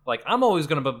 Like, I'm always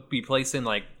gonna be placing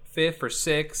like 5th or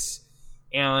 6th,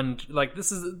 and like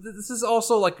this is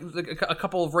also like a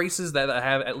couple of races that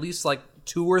have at least like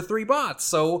 2 or 3 bots.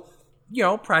 So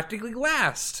practically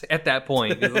last at that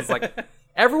point. It's like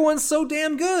everyone's so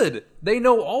damn good. They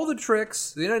know all the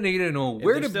tricks. They don't need to know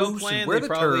where to boost and where to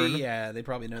turn. Yeah, they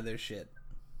probably know their shit.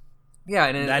 Yeah,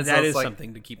 and that is like,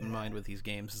 something to keep in mind with these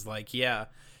games. Is like, yeah,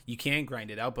 you can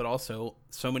grind it out, but also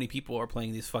so many people are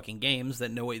playing these fucking games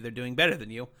that know what they're doing better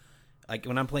than you. Like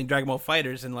when I'm playing Dragon Ball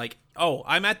FighterZ and like, oh,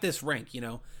 I'm at this rank,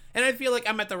 and I feel like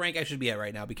I'm at the rank I should be at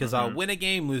right now because I'll win a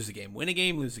game, lose a game, win a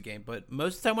game, lose a game. But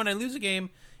most of the time when I lose a game,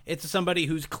 it's somebody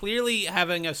who's clearly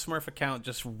having a Smurf account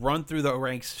just run through the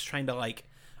ranks trying to like,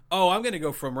 oh, I'm going to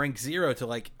go from rank 0 to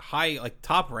like high, like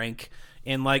top rank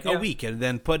in like a week and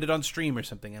then put it on stream or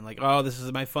something. And like, oh, this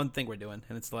is my fun thing we're doing.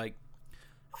 And it's like,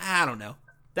 I don't know.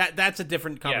 That's a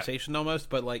different conversation almost,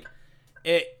 but like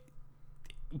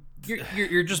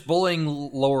you're just bullying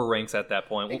lower ranks at that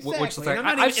point. Exactly. Which is like,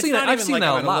 I've seen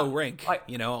that a lot. Low rank, Like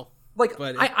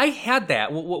but I had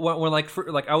that when I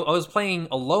was playing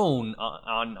alone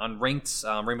on ranked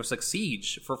Rainbow Six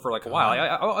Siege for like a while.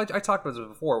 I talked about this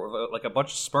before, like a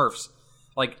bunch of Smurfs.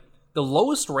 Like the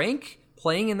lowest rank,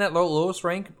 playing in that lowest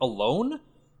rank alone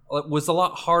was a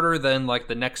lot harder than like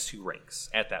the next 2 ranks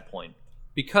at that point,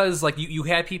 because like you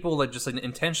had people that just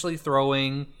intentionally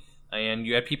throwing, and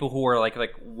you had people who were like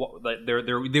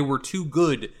they were too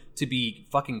good to be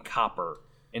fucking copper.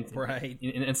 Right.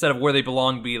 Instead of where they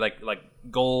belong to be like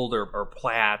gold or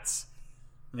plats.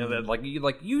 Like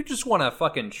you just want to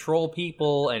fucking troll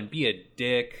people and be a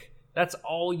dick. That's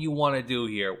all you want to do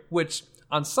here, which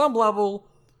on some level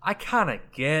I kind of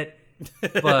get,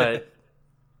 but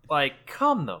like,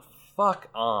 come the fuck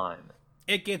on.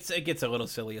 It gets a little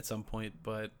silly at some point,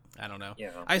 but I don't know.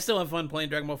 Yeah. I still have fun playing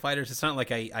Dragon Ball FighterZ. It's not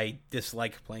like I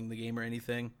dislike playing the game or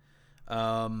anything.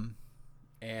 And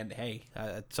hey,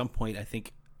 at some point I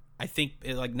think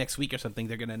like next week or something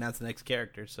they're gonna announce the next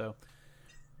character. So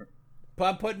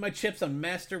I'm putting my chips on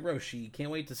Master Roshi. Can't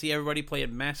wait to see everybody play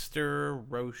at Master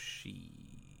Roshi.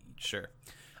 Sure.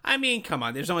 I mean, come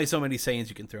on. There's only so many Saiyans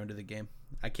you can throw into the game.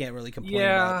 I can't really complain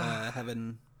about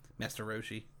having Master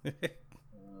Roshi. They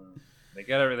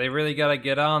really gotta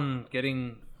get on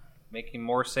making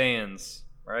more Saiyans,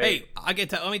 right? Hey, let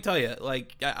me tell you,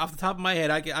 like off the top of my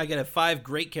head, I get 5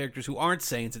 great characters who aren't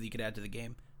Saiyans that you could add to the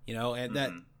game. And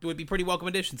that would be pretty welcome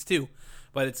additions too.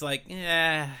 But it's like,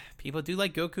 people do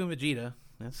like Goku and Vegeta.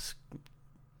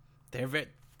 They're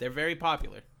very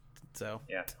popular. So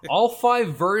yeah, all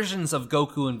 5 versions of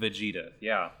Goku and Vegeta.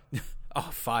 Yeah. Oh,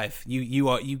 5.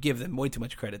 You give them way too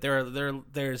much credit.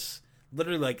 There's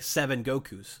literally like 7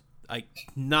 Gokus. Like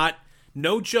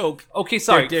no joke. Okay,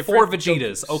 sorry, 4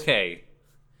 Vegetas. Gokus. Okay.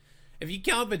 If you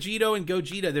count Vegito and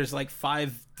Gogeta, there's like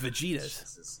 5 Vegetas.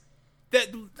 Jesus.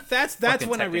 That's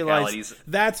when I realized.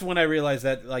 That's when I realized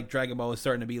that like Dragon Ball was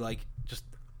starting to be like just,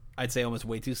 I'd say almost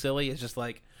way too silly. It's just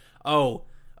like,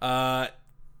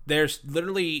 there's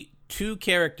literally 2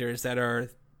 characters that are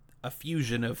a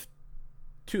fusion of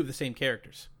 2 of the same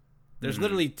characters. There's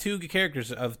literally 2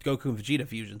 characters of Goku and Vegeta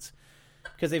fusions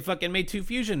because they fucking made 2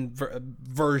 fusion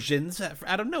versions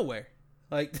out of nowhere.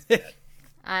 Like,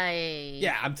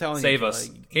 I'm telling you, save us,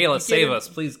 Kayla, save us,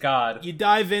 please, God. You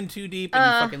dive in too deep and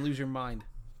you fucking lose your mind.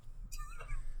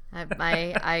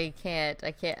 I can't.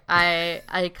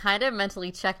 I kind of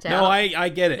mentally checked out. No, I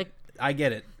get it. I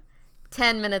get it.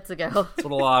 10 minutes ago. That's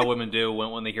what a lot of women do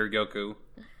when they hear Goku.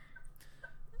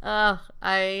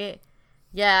 I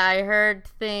heard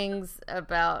things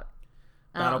about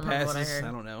Battle passes.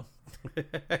 I don't know.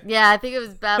 Yeah, I think it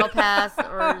was Battle Pass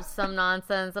or some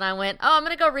nonsense, and I went, I'm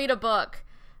gonna go read a book.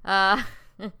 I'm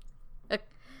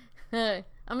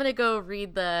gonna go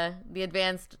read the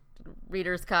advanced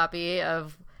reader's copy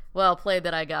of well played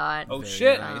that I got. Oh Very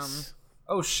shit! nice.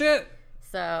 Oh shit!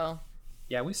 So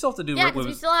Yeah, we still have to do. yeah, because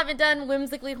we still haven't done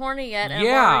Whimsically Horny yet. And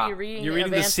Yeah. I'm already reading You're an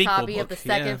reading the advanced sequel copy book. of the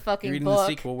second yeah. fucking You're reading book. the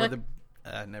sequel where the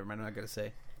never mind. I'm not gonna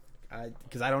say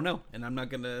because I don't know, and I'm not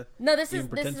gonna. No, this even is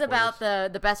pretend about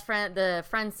spoilers. the best friend, the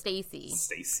friend Stacy.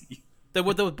 Stacy. The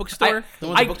bookstore. The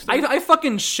one with the bookstore. I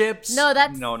fucking ships. No,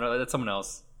 that's- no, that's someone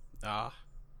else. Ah,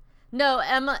 No,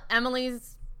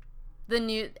 Emily's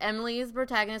Emily's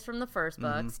protagonist from the first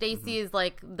book. Stacy is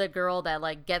like the girl that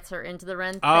like gets her into the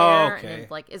Ren fair okay.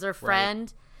 and like is her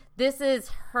friend. This is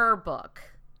her book.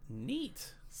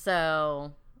 neat.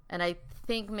 So, and I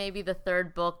think maybe the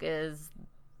third book is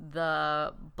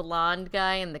the blonde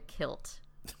guy in the kilt,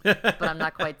 but I'm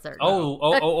not quite certain.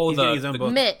 He's getting his own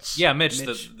book. Mitch. Yeah, Mitch.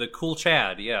 Mitch. The cool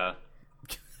Chad. Yeah.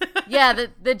 Yeah,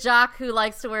 the jock who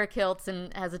likes to wear kilts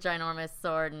and has a ginormous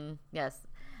sword. And yes,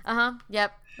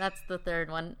 yep, that's the third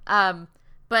one.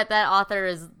 But that author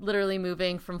is literally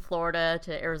moving from Florida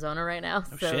to Arizona right now,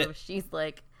 so shit. she's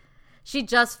like, she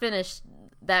just finished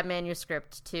that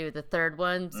manuscript too, the third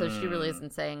one, so she really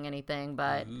isn't saying anything.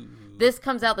 But this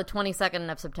comes out the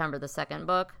 22nd of September, the second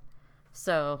book.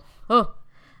 So,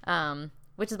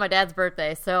 which is my dad's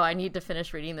birthday, so I need to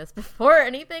finish reading this before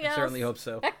anything else. Certainly hope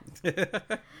so.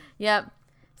 Yep.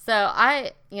 So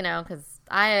because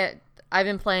I've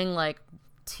been playing like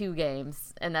 2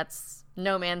 games, and that's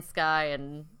No Man's Sky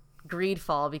and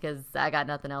Greedfall because I got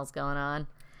nothing else going on.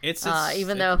 It's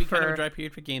even it though can be kind of for- a dry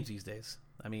period for games these days.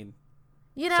 I mean,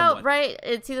 Somewhat. Right?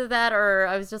 It's either that or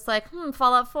I was just like,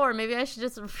 Fallout 4. Maybe I should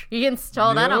just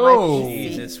reinstall that on No. my PC.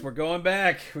 Jesus, we're going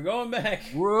back. We're going back.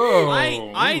 Whoa.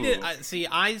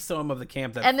 I still am of the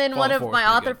camp that. And then one Fallout of 4 is my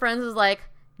pretty author good. friends was like,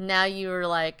 now you're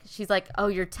like, she's like, oh,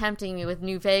 you're tempting me with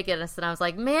New Vegas. And I was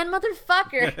like, man,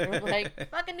 motherfucker. Like,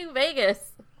 fucking New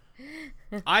Vegas.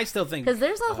 I still think Because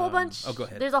there's a whole bunch. Oh, go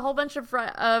ahead. There's a whole bunch of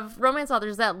romance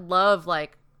authors that love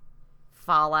like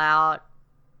Fallout,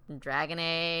 Dragon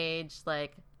Age,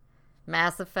 like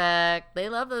Mass Effect. They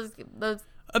love those. those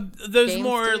games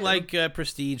more too. like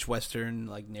prestige Western,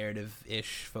 like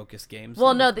narrative-ish focused games.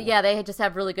 Well, They're no, cool. they just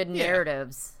have really good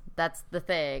narratives. That's the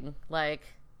thing. Like,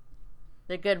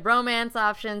 they're good romance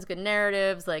options, good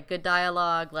narratives, like good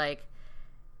dialogue. Like,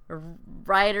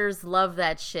 writers love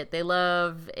that shit. They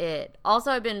love it.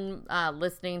 Also, I've been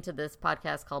listening to this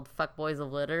podcast called Fuckboys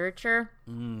of Literature,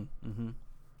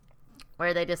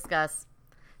 where they discuss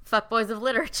fuckboys of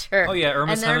literature. Oh yeah,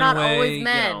 Ernest and they're not Hemingway, always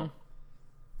men.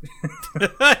 You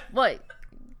know. What?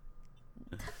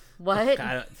 What?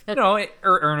 I don't- You know,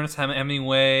 Ernest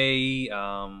Hemingway.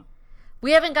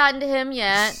 We haven't gotten to him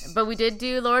yet, but we did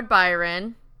do Lord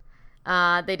Byron.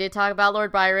 They did talk about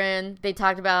Lord Byron. They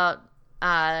talked about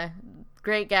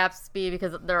Great Gatsby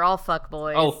because they're all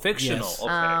fuckboys. Oh, fictional. Yes.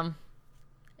 Okay.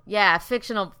 Yeah,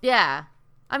 fictional. Yeah.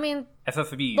 I mean,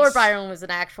 FFBs. Lord Byron was an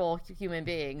actual human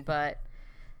being, but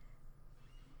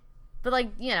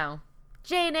like,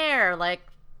 Jane Eyre, like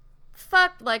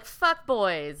fuck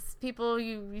boys, people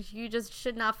you just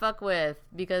should not fuck with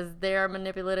because they are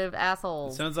manipulative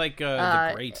assholes. Sounds like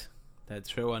The Great, that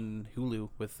show on Hulu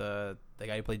with the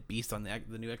guy who played Beast on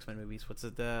the new X-Men movies. What's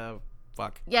it?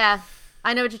 Fuck. Yeah,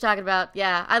 I know what you're talking about.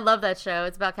 Yeah, I love that show.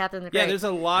 It's about Catherine the Great. Yeah, there's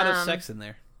a lot of sex in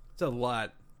there. It's a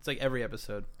lot. It's like every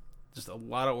episode. Just a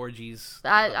lot of orgies.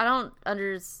 I don't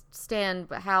understand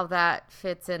how that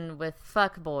fits in with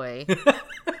fuckboy.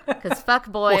 Because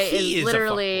fuckboy Well, he is is a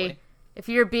literally fuckboy. if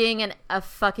you're being a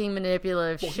fucking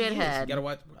manipulative Well, he is. shithead. You gotta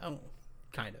watch. Oh,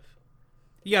 kind of.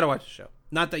 You gotta watch the show.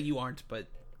 Not that you aren't, but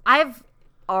I've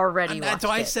already watched that's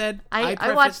why I it. said.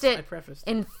 I watched I it prefaced.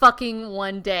 in fucking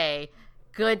one day.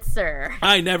 Good sir.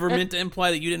 I never meant to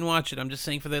imply that you didn't watch it. I'm just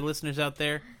saying for the listeners out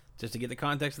there, just to get the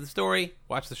context of the story,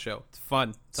 watch the show. It's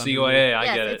fun. It's on CYA, I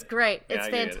yes, get it. it's great. Yeah, It's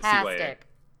I get it. fantastic.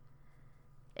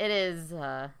 It is.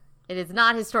 It is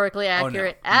not historically Hulu.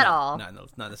 accurate no, at no, all. No,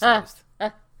 it's not the slightest.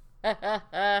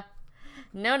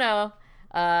 No.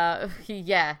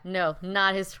 Yeah, no,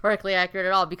 not historically accurate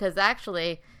at all. Because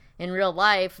actually, in real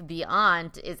life, the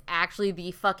aunt is actually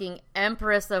the fucking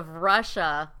Empress of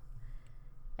Russia,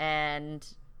 and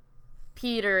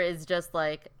Peter is just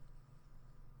like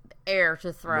heir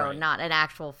to throne, Right. not an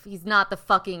actual. He's not the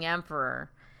fucking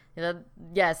emperor.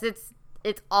 Yes, it's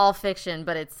all fiction,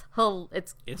 but it's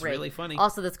It's great. really funny.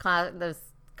 Also, those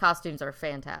costumes are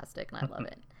fantastic, and I love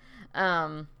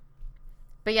it.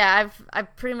 But yeah,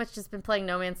 I've pretty much just been playing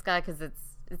No Man's Sky because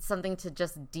it's something to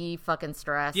just fucking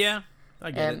stress. Yeah,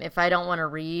 I get it. If I don't want to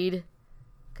read,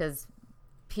 because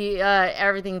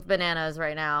everything's bananas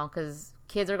right now because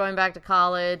kids are going back to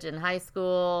college and high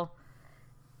school.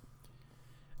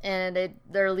 And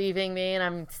they're leaving me, and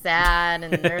I'm sad,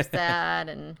 and they're sad,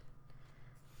 and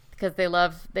because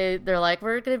they're like,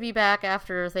 we're gonna be back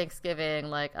after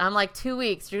Thanksgiving. Like, I'm like, 2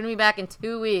 weeks. You're gonna be back in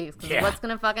 2 weeks. 'Cause what's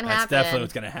gonna fucking That's happen? definitely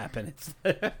what's gonna happen.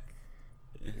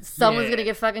 Someone's gonna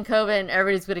get fucking COVID, and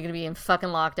everybody's gonna be in fucking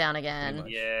lockdown again.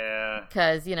 Yeah.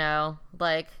 Because,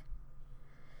 like,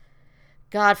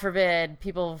 God forbid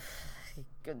people,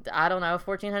 I don't know,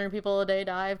 1,400 people a day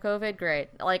die of COVID.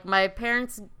 Great. Like, my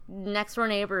parents' next door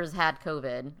neighbors had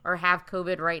COVID or have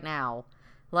COVID right now.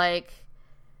 Like,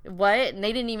 what? And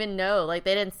they didn't even know. Like,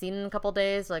 they didn't see it in a couple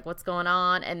days. Like, what's going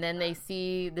on? And then they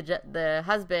see the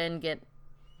husband get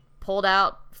pulled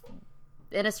out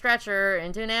in a stretcher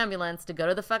into an ambulance to go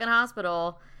to the fucking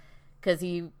hospital because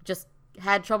he just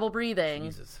had trouble breathing.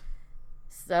 Jesus.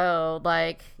 So,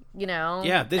 like,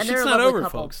 Yeah, this and they're shit's a not lovely over,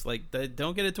 couple. folks. Like,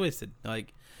 don't get it twisted.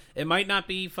 Like, it might not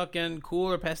be fucking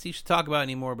cool or pastiche to talk about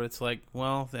anymore, but it's like,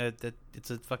 well, that it's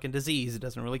a fucking disease. It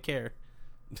doesn't really care.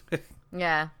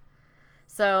 Yeah.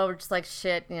 So we're just like,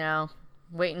 shit,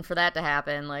 waiting for that to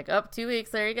happen. Like, 2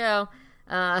 weeks, there you go.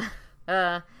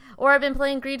 Or I've been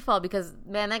playing Greedfall because,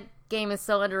 man, that game is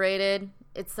so underrated.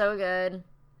 It's so good.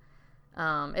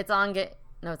 It's on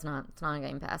No, it's not. It's not on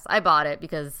Game Pass. I bought it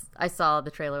because I saw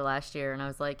the trailer last year and I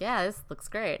was like, yeah, this looks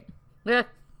great.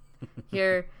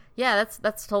 Here, yeah,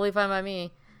 that's totally fine by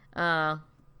me.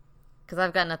 Because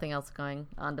I've got nothing else going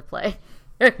on to play.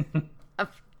 I'm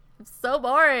so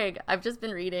boring. I've just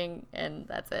been reading and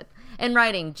that's it. And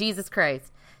writing. Jesus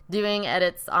Christ. Doing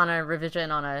edits on a revision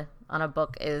on a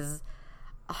book is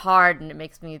hard and it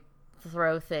makes me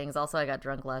throw things. Also, I got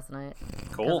drunk last night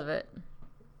because of it.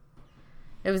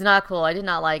 It was not cool. I did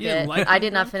not like it. I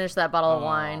did not finish that bottle of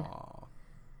wine.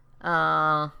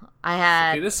 I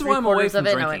had. Okay, this is why I'm away from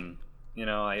drinking.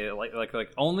 I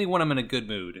like only when I'm in a good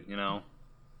mood.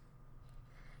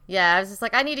 Yeah, I was just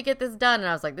like, I need to get this done, and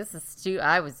I was like, this is stupid.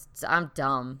 I'm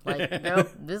dumb. Like, nope,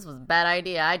 this was a bad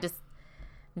idea.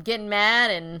 I'm getting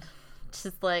mad and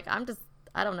just like,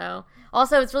 I don't know.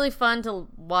 Also, it's really fun to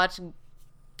watch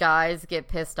guys get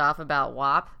pissed off about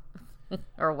WAP.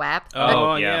 Or WAP.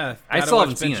 Oh, yeah. I still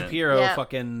haven't seen Ben Shapiro it.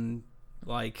 fucking,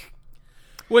 like...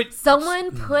 Wait.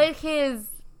 Someone put his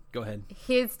Go ahead.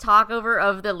 His talkover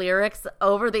of the lyrics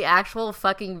over the actual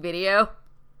fucking video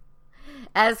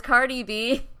as Cardi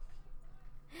B.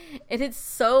 And it's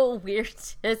so weird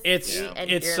to see and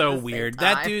It's hear so at the weird. same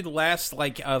That time. dude lasts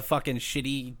like a fucking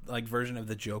shitty like version of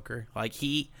the Joker. Like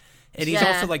he's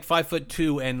Yeah. also like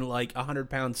 5'2" and like 100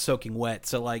 pounds soaking wet.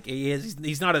 So like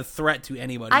he's not a threat to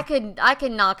anybody. I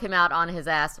could knock him out on his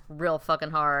ass real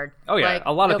fucking hard. Oh, yeah, Like,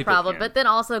 a lot of no people problem. can. But then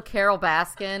also Carol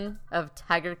Baskin of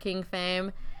Tiger King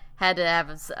fame had to have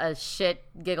a shit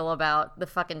giggle about the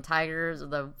fucking tigers or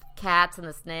the cats and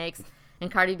the snakes.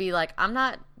 And Cardi B like, I'm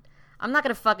not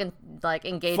gonna fucking like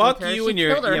engage fuck with her. you She and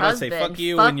your killed her yeah, I say husband. fuck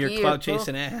you Fuck and your you. clout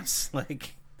chasing ass.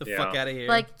 Like the Yeah. fuck out of here.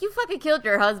 Like, you fucking killed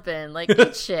your husband. Like,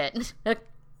 eat shit.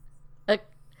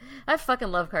 I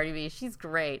fucking love Cardi B. She's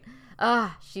great.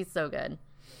 She's so good.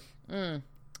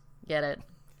 Get it.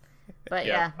 But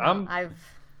Yeah, yeah, I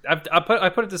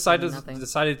decided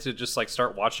Nothing. to just like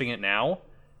start watching it now.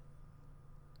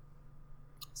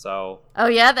 So Oh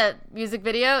yeah, that music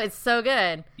video is so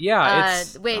good. yeah,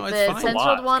 it's Wait, No, it's the fine. It's a censored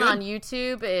lot. one It's on good.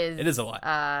 YouTube is it is a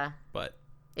lot, but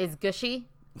is gushy,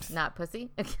 not pussy.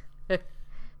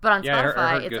 But on yeah, I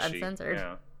Spotify, heard it's gushy. uncensored.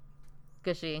 Yeah.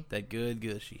 Gushy, that good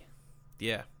gushy.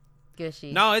 Yeah.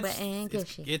 gushy. No, Wet and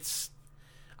gushy.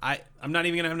 I'm not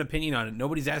even gonna have an opinion on it.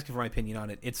 Nobody's asking for my opinion on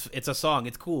it. It's a song.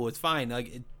 It's cool. It's fine.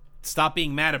 Like, stop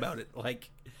being mad about it. Like,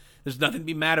 there's nothing to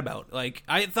be mad about. Like,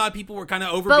 I thought people were kind of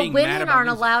over But being mad women about aren't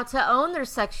music. allowed to own their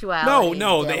sexuality.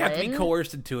 No, they have to be Dylan.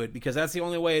 coerced into it because that's the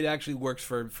only way it actually works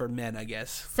for men, I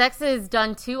guess. Sex is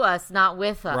done to us, not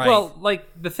with us. Right. Well, like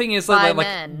the thing is, By like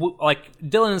men. like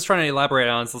Dylan is trying to elaborate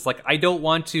on this. It's like I don't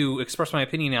want to express my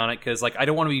opinion on it because like I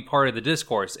don't want to be part of the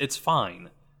discourse. It's fine,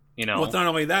 you know. Well, it's not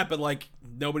only that, but like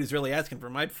nobody's really asking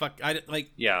for my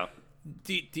Yeah.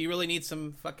 Do you really need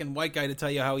some fucking white guy to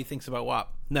tell you how he thinks about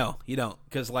WAP? No, you don't,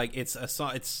 because like it's a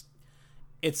song.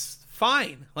 It's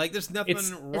fine. Like there's nothing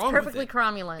It's wrong it's perfectly with it.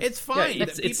 cromulent. It's fine. Yeah,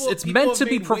 it's People meant have to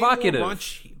be made way more provocative.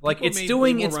 raunchy- Like, people it's made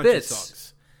doing way more its raunchy bits.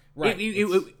 songs. Right.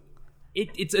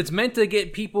 It's meant to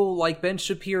get people like Ben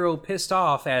Shapiro pissed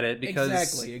off at it because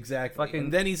Exactly. fucking-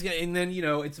 And then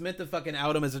it's meant to fucking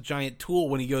out him as a giant tool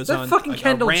when he goes that on fucking like, a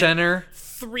Kendall rant Jenner.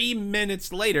 3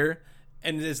 minutes later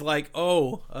and is like,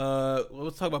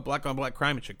 let's talk about black on black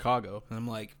crime in Chicago. And I'm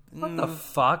like, What the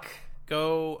fuck?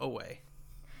 go away.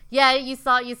 Yeah, you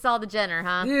saw the Jenner,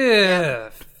 huh? Yeah,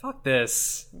 fuck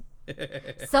this.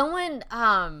 Someone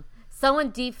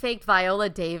deepfaked Viola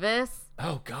Davis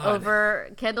Oh God.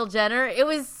 over Kendall Jenner. It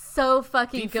was so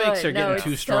fucking good. Deepfakes are No, getting it's too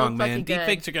so strong, man. fucking good.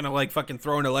 Deepfakes are gonna like fucking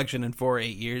throw an election in 4 or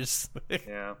 8 years.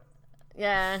 Yeah.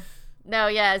 Yeah.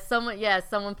 No,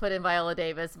 someone put in Viola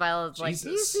Davis. Viola's like, do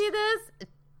you Jesus. see this?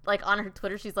 Like, on her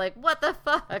Twitter, she's like, what the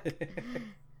fuck?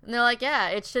 And they're like, yeah,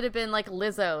 it should have been like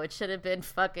Lizzo. It should have been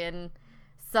fucking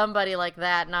somebody like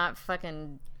that, not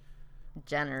fucking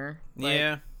Jenner. Like,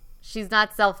 Yeah. She's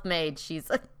not self-made. She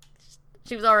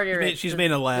was already rich. She's made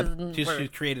in a lab. Doesn't She's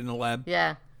work. created in a lab.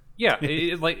 Yeah. Yeah.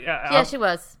 Yeah, she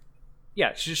was.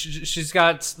 Yeah, she's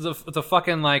got the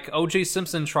fucking like O.J.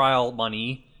 Simpson trial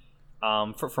money,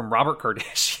 from Robert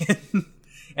Kardashian,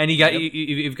 and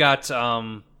you've got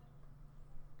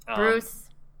Bruce.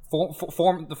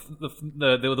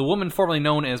 The woman formerly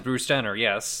known as Bruce Jenner.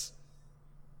 Yes.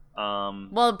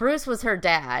 Well, Bruce was her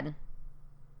dad.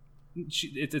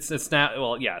 It's now,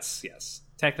 well, yes,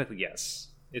 technically yes.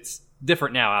 It's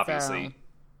different now, obviously. So,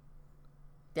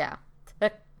 yeah.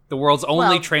 The world's only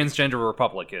Well- transgender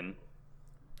Republican.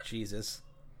 Jesus.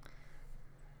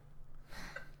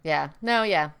 Yeah. No,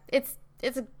 yeah. It's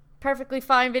a perfectly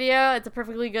fine video. It's a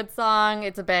perfectly good song.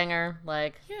 It's a banger.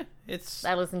 Like, Yeah, it's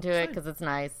I listen to it because it's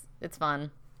nice. It's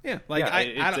fun. yeah. Like Yeah, I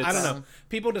it's- don't know.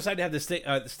 People decide to have the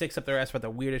sticks up their ass about the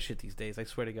weirdest shit these days. I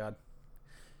swear to God.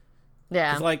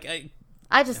 Yeah. It's like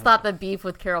I just thought the beef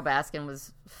with Carol Baskin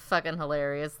was fucking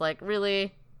hilarious. Like,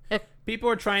 really? people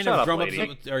are trying Shut to up, drum up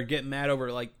lady. or get mad over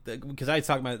like because I was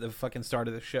talking about the fucking start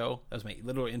of the show. That was my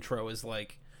little intro. Is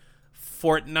like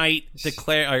Fortnite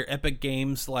or Epic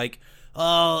Games like.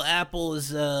 Oh, Apple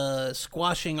is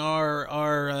squashing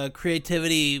our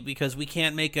creativity because we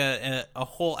can't make a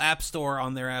whole app store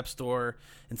on their app store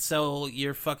and sell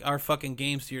our fucking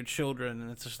games to your children,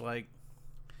 and it's just like,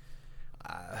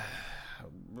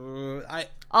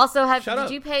 Also, Shut up.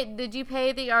 did you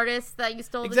pay the artist that you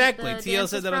stole exactly. the TL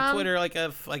said that on from? Twitter like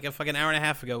a fucking hour and a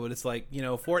half ago, but it's like, you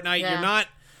know, Fortnite, Yeah.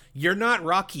 you're not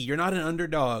Rocky, you're not an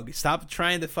underdog. Stop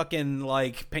trying to fucking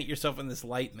like paint yourself in this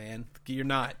light, man.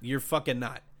 You're fucking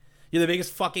not. You're the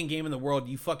biggest fucking game in the world.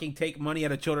 You fucking take money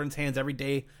out of children's hands every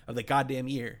day of the goddamn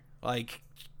year. Like,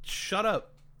 shut up.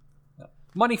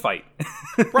 Money fight.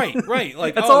 Right.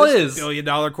 Like, That's all it this is. $1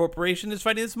 billion corporation is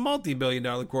fighting this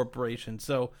multi-billion-dollar corporation.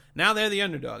 So now they're the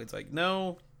underdog. It's like,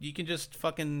 no, you can just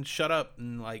fucking shut up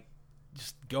and like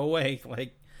just go away.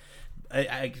 Like,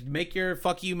 I make your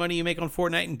fuck you money you make on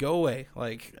Fortnite and go away.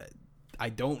 Like, I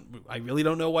really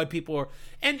don't know why people are,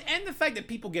 and the fact that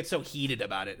people get so heated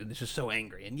about it and it's just so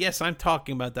angry. And yes, I'm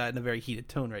talking about that in a very heated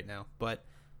tone right now, but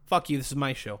fuck you, this is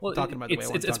my show. I'm talking about the way I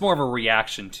want to it's talk. more of a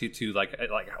reaction to like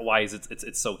why is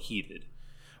it's so heated?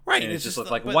 Right, And it's just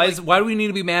like but, why do we need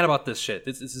to be mad about this shit?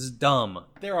 This is dumb.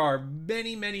 there are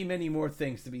many more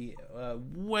things to be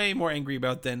way more angry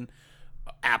about than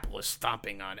Apple is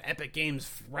stomping on Epic Games'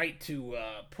 right to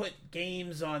put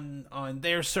games on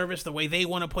their service the way they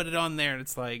want to put it on there. And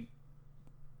it's like,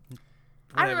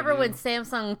 I remember when dude.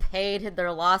 Samsung paid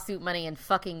their lawsuit money in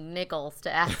fucking nickels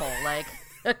to Apple. Like,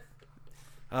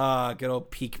 good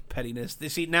old peak pettiness.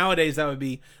 See, nowadays that would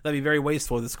be very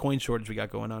wasteful. This coin shortage we got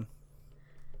going on.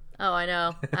 oh, I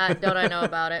know. Don't I know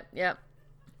about it? Yep.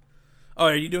 Oh,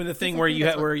 are you doing the thing I where think you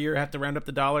that's where you have to round up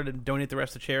the dollar to donate the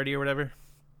rest to charity or whatever?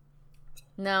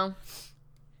 No.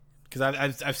 Because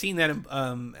I've seen that at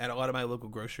a lot of my local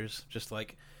grocers. Just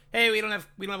like, hey, we don't have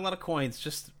a lot of coins.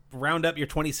 Just round up your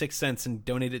 26 cents and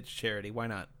donate it to charity. Why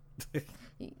not?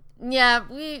 Yeah,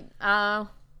 we a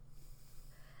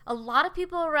lot of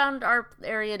people around our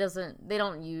area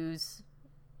don't use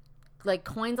like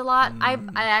coins a lot. I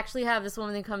actually have this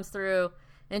woman that comes through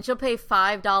and she'll pay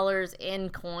 $5 in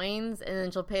coins and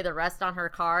then she'll pay the rest on her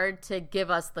card to give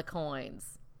us the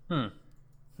coins.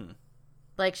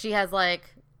 Like, she has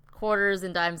like quarters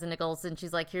and dimes and nickels and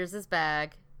she's like, here's this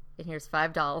bag and here's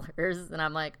 $5. And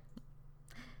I'm like,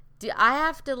 do I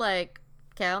have to like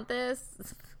count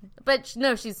this? But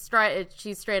no, she's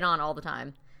straight on all the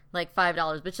time, like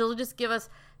 $5. But she'll just give us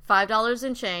 $5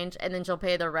 in change, and then she'll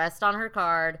pay the rest on her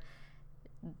card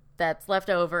that's left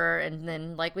over, and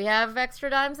then like we have extra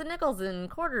dimes and nickels and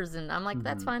quarters, and I'm like,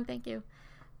 that's fine, thank you.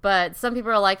 But some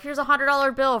people are like, here's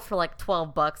 $100 bill for like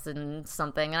 $12 and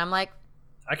something, and I'm like,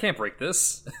 I can't break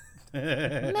this.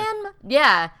 man,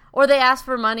 yeah. Or they ask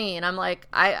for money, and I'm like,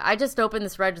 I just opened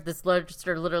this register. This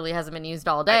register literally hasn't been used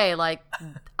all day. Like,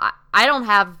 I don't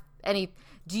have any.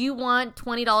 Do you want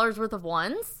 $20 worth of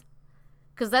ones?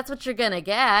 Because that's what you're gonna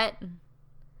get.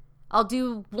 I'll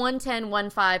do 110,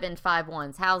 15, and 5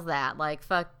 ones. How's that? Like,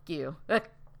 fuck you.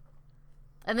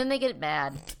 And then they get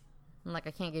mad. I'm like,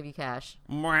 I can't give you cash.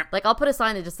 Like, I'll put a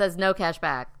sign that just says no cash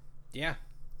back. Yeah,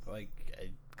 like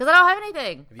Because I don't have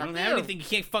anything. if you don't have anything, you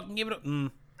can't fucking give it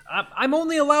up. I'm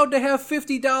only allowed to have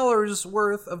 $50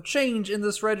 worth of change in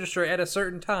this register at a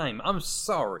certain time. I'm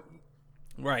sorry.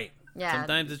 Right. Yeah.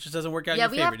 Sometimes it just doesn't work out Yeah,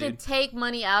 in we your have favor, to dude. take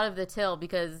money out of the till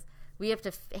because we have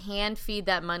to hand feed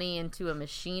that money into a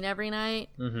machine every night.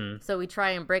 Mm-hmm. So we try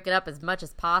and break it up as much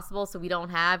as possible so we don't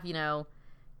have, I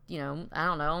don't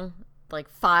know, like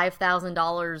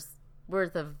 $5,000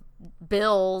 worth of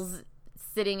bills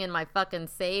sitting in my fucking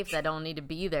safe that don't need to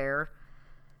be there.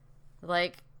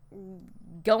 Like,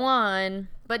 go on.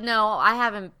 But no,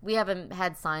 we haven't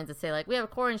had signs that say, like, we have a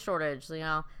coin shortage,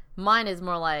 Mine is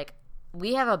more like,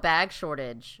 we have a bag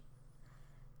shortage.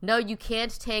 No, you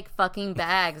can't take fucking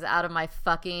bags out of my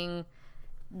fucking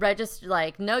register.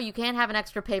 Like, no, you can't have an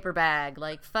extra paper bag.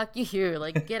 Like, fuck you.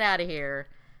 Like, get out of here.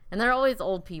 And they're always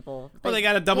old people. Well, they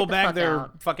got to double get the bag fuck their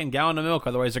out. fucking gallon of milk,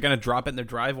 otherwise they're gonna drop it in their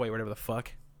driveway, whatever the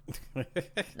fuck.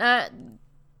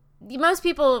 Most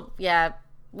people, yeah,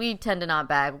 we tend to not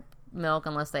bag milk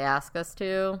unless they ask us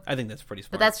to. I think that's pretty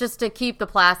smart. But that's just to keep the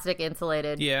plastic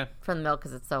insulated from the milk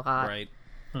because it's so hot. right.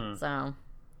 So,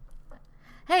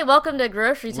 hey, welcome to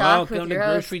Grocery Talk Welcome with to your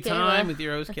host, Grocery Kayla. Time with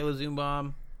your host, Kayla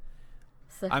Zoombaum.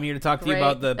 So, I'm here to talk to you great.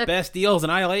 about the best deals in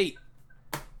aisle 8.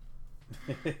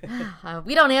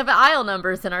 We don't have aisle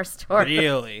numbers in our store.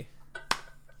 Really?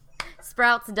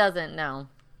 Sprouts doesn't, no.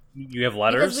 You have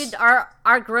letters? Because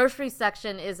our grocery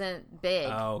section isn't big.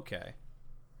 Oh, okay.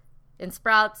 In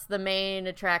Sprouts, the main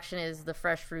attraction is the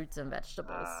fresh fruits and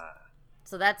vegetables.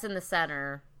 So that's in the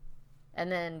center. And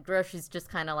then groceries just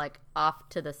kind of like off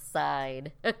to the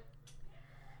side.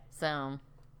 So,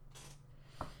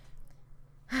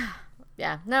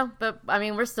 yeah, no, but I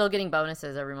mean, we're still getting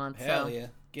bonuses every month. Hell so. yeah.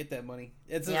 Get that money.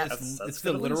 It's That's the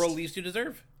good at literal least. least you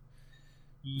deserve.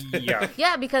 Yeah.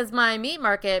 Yeah, because my meat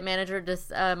market manager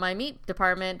just, my meat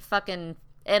department fucking,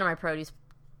 and my produce,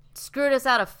 screwed us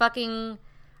out of fucking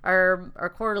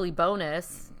our quarterly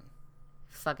bonus.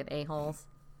 Fucking a-holes.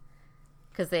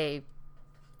 Because they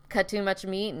cut too much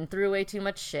meat and threw away too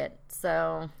much shit.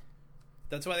 So,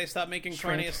 That's why they stopped making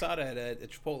carne asada at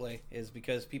Chipotle, is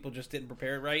because people just didn't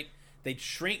prepare it right.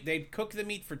 They'd cook the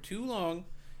meat for too long,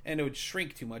 and it would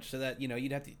shrink too much, so that,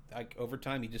 you'd have to, like, over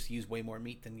time, you just use way more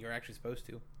meat than you're actually supposed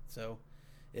to. So,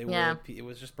 it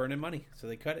was just burning money, so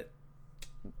they cut it.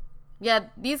 yeah,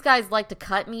 these guys like to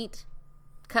cut meat.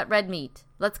 Cut red meat.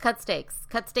 Let's cut steaks.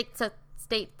 Cut steaks. I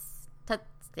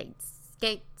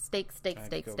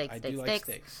do like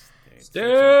steaks.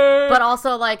 But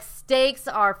also, like, steaks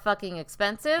are fucking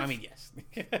expensive. I mean, yes.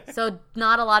 So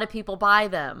not a lot of people buy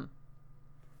them.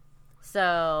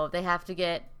 So they have to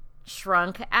get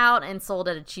shrunk out and sold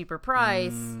at a cheaper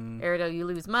price. Ergo, you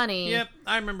lose money. Yep,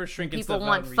 I remember shrinking People stuff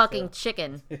want out in fucking retail.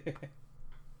 chicken.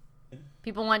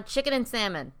 People want chicken and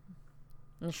salmon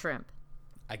and shrimp.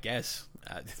 I guess.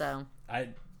 So,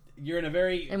 You're in a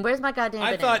very... and where's my goddamn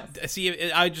I bananas? thought...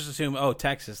 See, I just assume,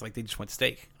 Texas, like, they just want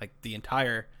steak. Like, the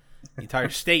entire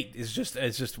state is just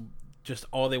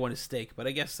all they want is steak. But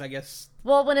I guess...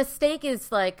 Well, when a steak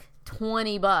is like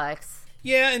 $20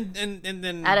 Yeah, and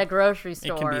then... at a grocery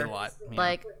store, it can be a lot. Yeah.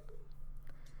 Like,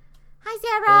 hi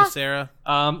Hello, Sarah.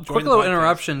 Sarah. Quick the little podcast.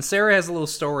 interruption. Sarah has a little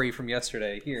story from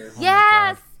yesterday. Here.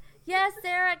 Yes, yes,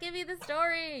 Sarah, give me the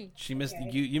story. She missed...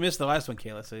 You missed the last one,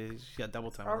 Kayla, so she got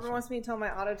double time. on this Robert one. wants me to tell my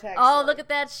auto tag. Oh, story. look at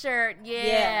that shirt. Yeah,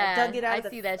 Yeah, I dug it out. I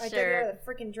see that I dug it shirt. out of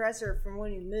the freaking dresser from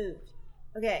when we moved.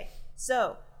 Okay,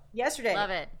 so yesterday, Love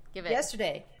it. Give it.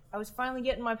 yesterday, I was finally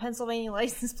getting my Pennsylvania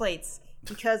license plates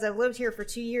because I've lived here for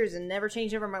 2 years and never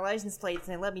changed over my license plates,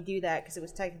 and they let me do that because it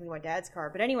was technically my dad's car.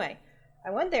 But anyway,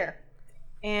 I went there,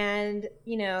 and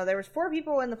there was 4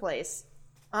 people in the place,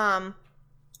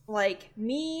 like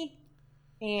me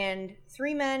and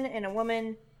 3 men and a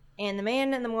woman, and the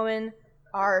man and the woman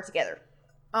are together.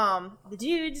 The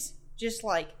dude's just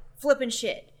like flipping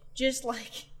shit, just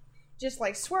like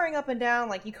swearing up and down,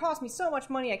 like, you cost me so much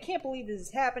money, I can't believe this is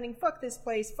happening, fuck this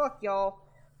place, fuck y'all.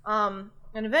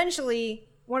 And eventually,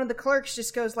 one of the clerks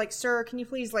just goes like, sir, can you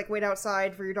please, like, wait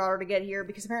outside for your daughter to get here?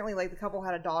 Because apparently, like, the couple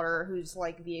had a daughter whose,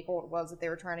 like, vehicle it was that they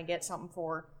were trying to get something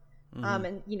for.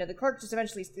 And, the clerk just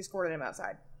eventually escorted him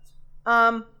outside.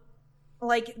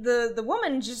 Like, the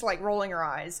woman just, like, rolling her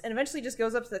eyes, and eventually just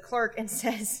goes up to the clerk and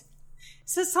says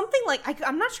something like,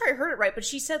 I'm not sure I heard it right, but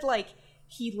she said, like,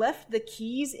 he left the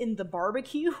keys in the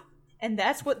barbecue, and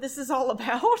that's what this is all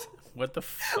about. What the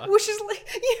fuck? Which is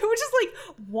like,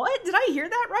 what? Did I hear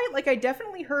that right? Like, I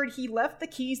definitely heard he left the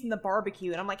keys in the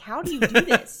barbecue, and I'm like, how do you do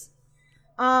this?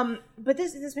 But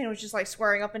this man was just like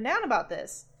swearing up and down about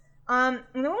this. And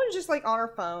the woman was just like on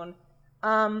her phone,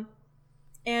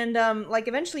 like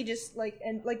eventually just like,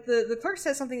 and like the clerk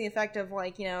says something to the effect of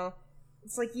like,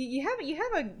 it's like you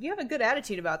have a good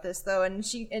attitude about this though, and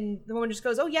the woman just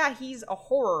goes, "Oh yeah, he's a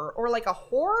horror," or like a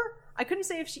horror. I couldn't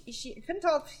say if she couldn't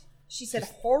tell if she said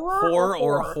horror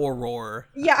or horror.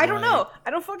 Yeah, I don't know. I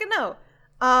don't fucking know.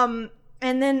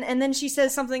 And then she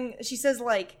says something. She says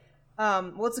like,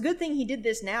 well, it's a good thing he did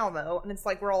this now though, and it's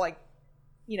like we're all like,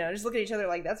 just look at each other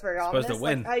like that's very ominous. Supposed to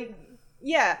win. Like,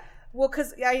 yeah. Well,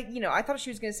 because I thought she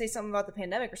was going to say something about the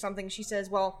pandemic or something. She says,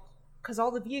 well, because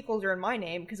all the vehicles are in my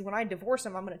name, because when I divorce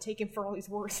him, I'm going to take him for all he's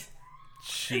worth.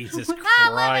 Jesus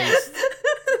Christ.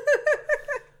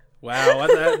 Wow,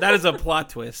 that is a plot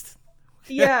twist.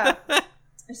 Yeah.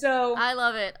 So I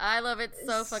love it. I love it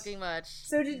so fucking much.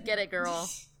 So get it, girl.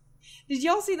 Did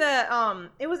y'all see that?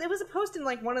 It was a post in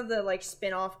like one of the like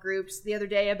spin-off groups the other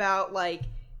day about like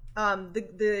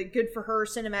the Good for Her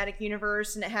cinematic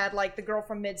universe, and it had like the girl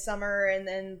from Midsommar, and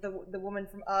then the woman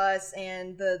from Us,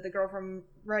 and the girl from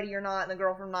Ready or Not, and the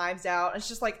girl from Knives Out. It's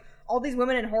just like all these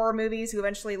women in horror movies who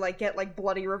eventually like get like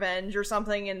bloody revenge or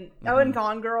something. And and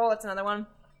Gone Girl, that's another one.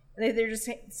 And they're just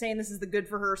saying this is the Good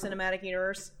for Her cinematic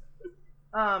universe.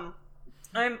 I'm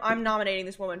nominating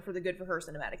this woman for the Good for Her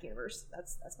cinematic universe.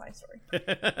 That's my story.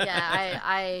 Yeah,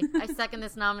 I second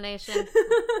this nomination.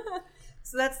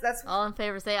 So that's all in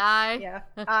favor. Say aye. Yeah,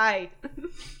 aye.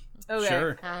 Okay.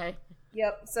 Sure. Aye.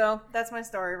 Yep. So that's my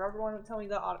story. Robert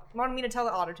wanted me to tell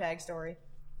the otter tag story.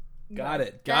 Got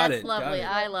it. That's lovely.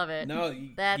 I love it. No,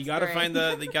 you That's gotta great.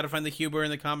 find the humor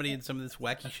and the comedy in some of this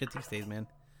wacky shit these days, man.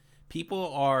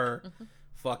 People are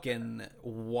fucking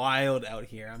wild out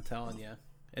here. I'm telling you.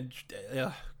 And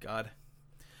God.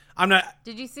 I'm not.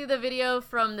 Did you see the video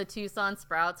from the Tucson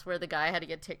Sprouts where the guy had to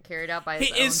get carried out by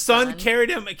his own His son carried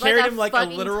him like a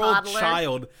fucking literal toddler.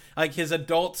 child. Like his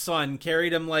adult son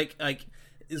carried him like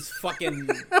his fucking.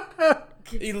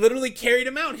 He literally carried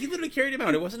him out.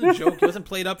 It wasn't a joke. It wasn't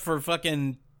played up for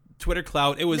fucking Twitter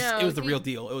clout. It was the real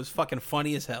deal. It was fucking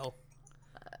funny as hell.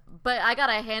 But I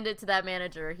gotta hand it to that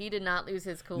manager. He did not lose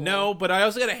his cool. No, but I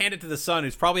also gotta hand it to the son,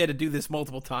 who's probably had to do this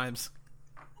multiple times.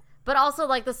 But also,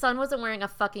 like, the son wasn't wearing a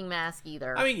fucking mask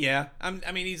either. I mean, yeah. I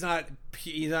mean, he's not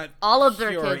all of their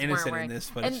pure kids innocent weren't wearing in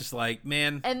this, but it's just like,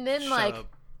 man. And then, shut like,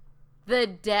 up. the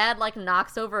dad, like,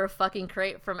 knocks over a fucking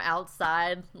crate from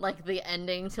outside, like, the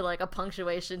ending to, like, a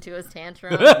punctuation to his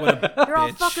tantrum. What a You're all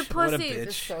bitch. fucking What a pussies.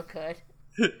 It's bitch. so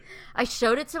good. I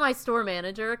showed it to my store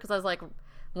manager because I was like,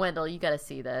 Wendell, you gotta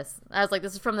see this. I was like,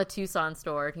 this is from the Tucson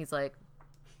store. And he's like,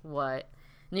 what?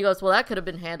 And he goes, well, that could have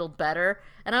been handled better.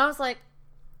 And I was like,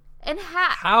 and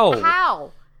how?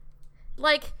 How?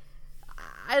 Like,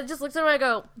 I just looked at him and I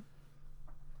go,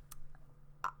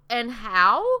 and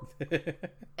how?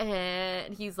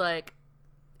 And he's like,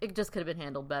 it just could have been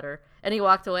handled better. And he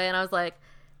walked away and I was like,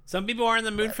 some people are in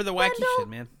the mood for the wacky Wendell? shit,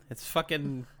 man. It's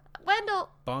fucking Wendell.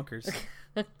 bonkers.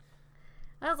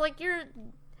 I was like, you're...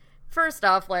 First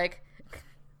off, like,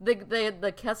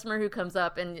 the customer who comes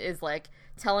up and is like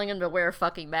telling him to wear a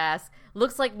fucking mask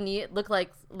looks like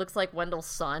Wendell's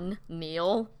son,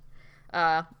 Neil.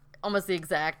 Almost the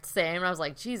exact same. And I was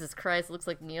like, Jesus Christ, looks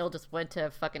like Neil just went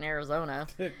to fucking Arizona.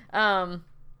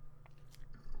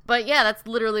 But yeah, that's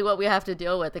literally what we have to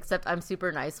deal with, except I'm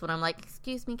super nice when I'm like,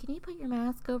 excuse me, can you put your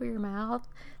mask over your mouth?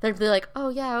 They'd be like, oh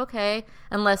yeah, okay.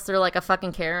 Unless they're like a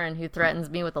fucking Karen who threatens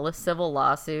me with a civil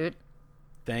lawsuit.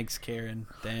 Thanks, Karen.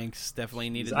 Thanks.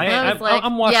 Definitely needed.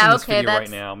 I'm watching this video right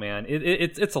now, man.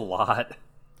 It's a lot.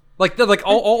 Like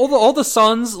all the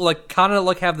sons like kind of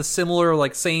like have the similar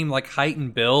like same like height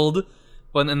and build,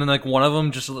 but and then like one of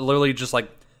them just literally just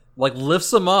like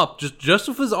lifts him up just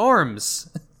with his arms.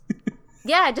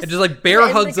 Yeah, and just like bear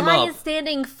hugs him up. The guy is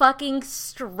standing fucking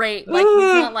straight, like he's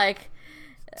not like.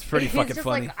 It's pretty fucking he's just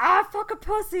funny. Like, fucking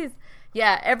pussies.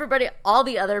 Yeah, everybody, all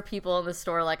the other people in the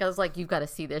store, like, I was like, you've got to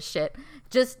see this shit.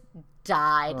 Just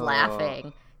died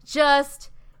laughing. Just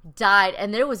died.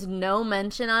 And there was no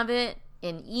mention of it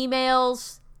in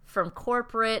emails from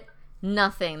corporate,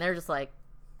 nothing. They're just like,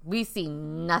 we see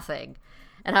nothing.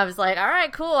 And I was like, all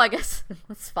right, cool. I guess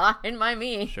it's fine by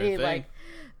me. Sure thing. Like,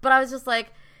 but I was just like,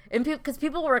 because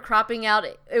people were cropping out,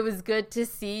 it was good to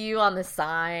see you on the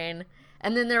sign.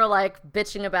 And then they were like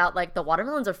bitching about like the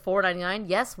watermelons are $4.99.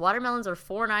 Yes, watermelons are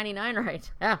 $4.99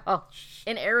 right now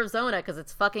in Arizona because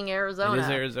it's fucking Arizona. It is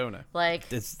Arizona. Like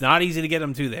it's not easy to get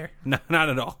them to there. No, not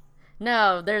at all.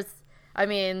 No,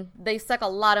 they suck a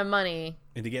lot of money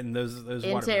into getting those into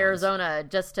watermelons. Arizona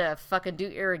just to fucking do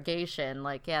irrigation.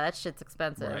 Like, yeah, that shit's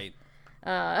expensive. Right.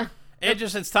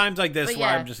 It's times like this where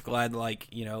yeah. I'm just glad, like,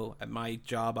 you know, at my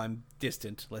job I'm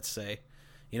distant. Let's say.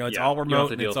 You know, it's Yeah, all you don't have remote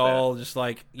to and deal it's with all just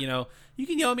like, you know, you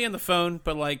can yell at me on the phone,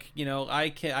 but like, you know,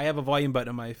 I have a volume button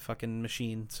on my fucking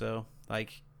machine, so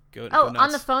like, go. Oh, go on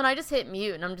the nuts. phone, I just hit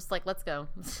mute, and I'm just like, let's go.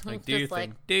 Like, do your Just like,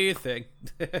 thing. Do your thing.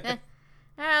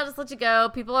 I'll just let you go.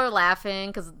 People are laughing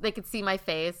because they could see my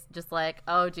face, just like,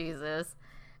 oh Jesus,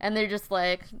 and they're just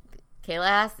like,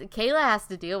 Kayla has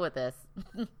to deal with this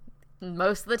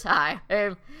most of the time,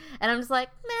 and I'm just like,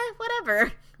 meh,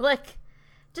 whatever. Like,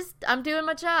 just I'm doing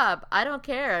my job. I don't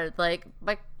care. Like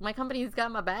my company's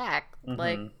got my back.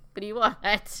 Like, what do you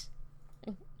want?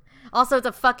 Also, it's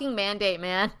a fucking mandate,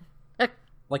 man.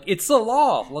 Like, it's the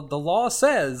law. The law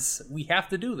says we have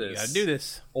to do this. You gotta do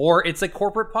this. Or it's a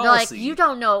corporate They're like, policy. you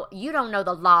don't know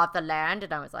the law of the land.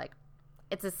 And I was like,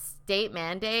 it's a state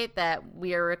mandate that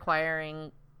we are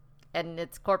requiring, and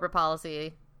it's corporate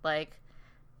policy. Like,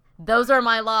 those are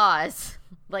my laws.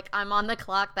 Like, I'm on the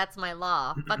clock. That's my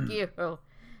law. Fuck you.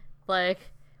 Like,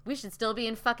 we should still be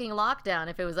in fucking lockdown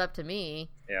if it was up to me.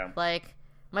 Yeah. Like,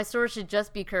 my store should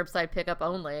just be curbside pickup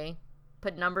only.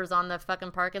 Put numbers on the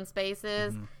fucking parking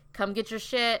spaces. Come get your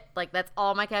shit. Like, that's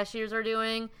all my cashiers are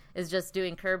doing, is just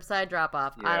doing curbside drop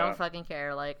off. I Yeah. don't fucking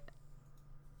care. Like,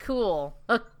 cool.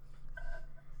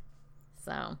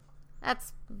 So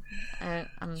that's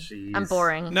I'm Jeez.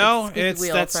 boring. No, squeaky it's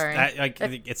wheel, that's sorry. like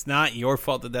it's not your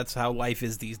fault that that's how life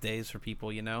is these days for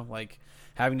people. You know, like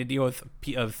having to deal with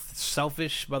of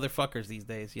selfish motherfuckers these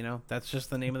days. You know, that's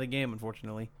just the name of the game,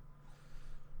 unfortunately.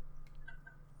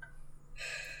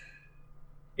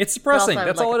 It's depressing. Also, I would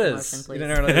That's like all a it promotion, is. please.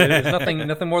 There's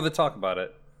nothing more to talk about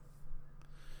it.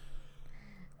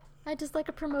 I'd just like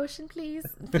a promotion, please.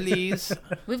 Please.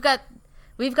 We've got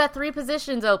 3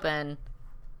 positions open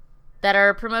that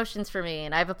are promotions for me,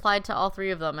 and I've applied to all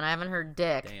 3 of them, and I haven't heard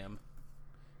dick. Damn.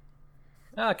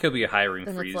 It could be a hiring And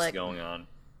it's freeze like- going on.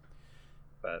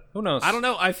 But who knows? I don't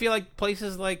know. I feel like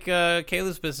places like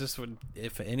Kayla's business would,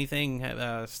 if anything,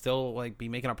 still like be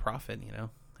making a profit. You know,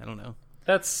 I don't know.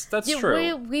 That's Yeah,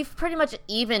 true. we've pretty much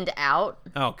evened out.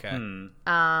 Okay,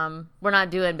 We're not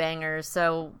doing bangers,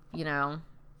 so, you know.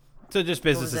 so just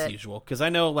business was as it? usual. Because I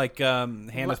know, like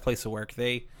Hannah's place of work,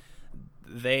 they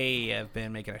have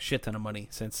been making a shit ton of money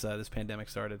since this pandemic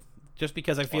started. Just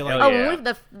because I feel Well, like hell Oh, yeah. when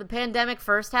the pandemic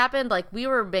first happened, like, we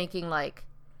were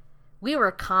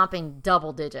comping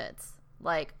double digits.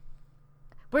 Like,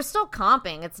 we're still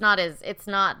comping. It's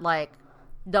not like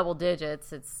double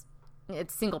digits. It's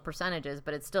single percentages,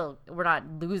 but it's still, we're not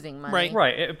losing money.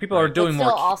 Right. People are doing still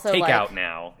more also, takeout like-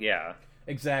 now. Yeah.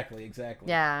 exactly.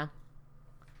 Yeah.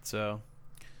 So.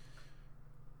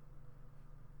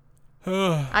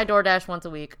 I DoorDash once a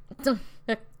week.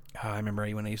 I remember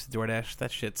when I used to DoorDash.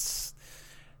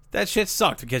 That shit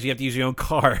sucked because you have to use your own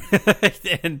car,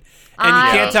 and you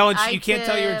can't tell you can't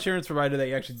tell your tip- insurance provider that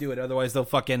you actually do it. Otherwise, they'll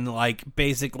fucking like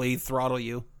basically throttle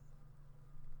you.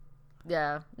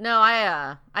 Yeah. No,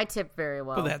 I tip very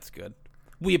well. Well, that's good.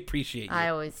 We appreciate you. I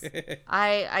always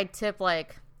I tip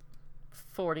like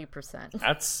 40%.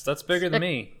 That's bigger than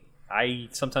me. I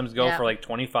sometimes go Yeah. for like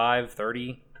 25,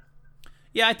 30.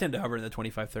 Yeah, I tend to hover in the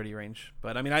 25-30 range.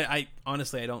 But I mean, I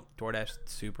honestly I don't DoorDash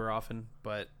super often.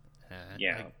 But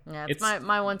Yeah. Yeah, it's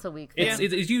my once a week thing.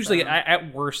 It's usually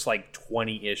at worst like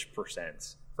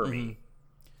 20-ish% for me.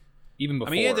 Even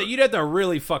before. I mean, you'd have to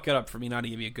really fuck it up for me not to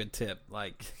give you a good tip.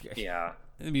 Like, yeah.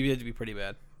 it'd be pretty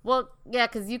bad. Well, yeah,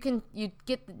 because you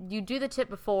do the tip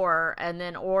before, and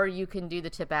then or you can do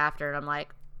the tip after, and I'm like,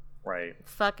 Right.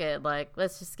 fuck it, like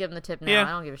let's just give them the tip now. Yeah.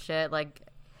 I don't give a shit. Like,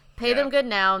 pay them good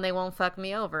now, and they won't fuck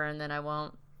me over, and then I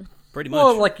won't. Pretty much.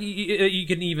 Well, like you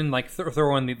can even like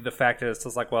throw in the fact that it's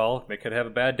just like, well, they could have a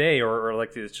bad day, or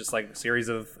like it's just like a series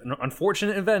of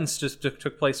unfortunate events just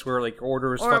took place where like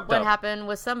orders Or fucked what up. happened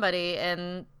with somebody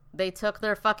and they took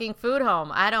their fucking food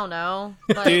home. I don't know.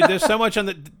 Like, Dude, there's so much on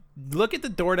the. Look at the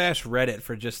DoorDash Reddit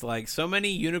for just like so many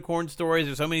unicorn stories.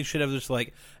 There's so many shit of just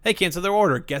like, hey, cancel their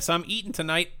order. Guess I'm eating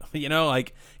tonight. You know,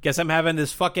 like, guess I'm having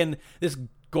this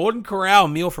Golden Corral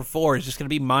meal for 4 is just gonna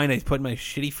be mine. I put in my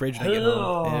shitty fridge when I get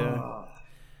home.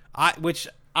 Yeah.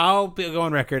 I'll be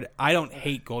on record. I don't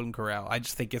hate Golden Corral. I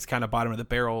just think it's kind of bottom of the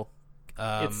barrel.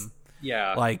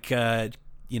 Yeah. Like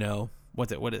you know,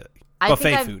 what is it? I Buffet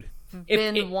think I've food.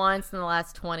 been once in the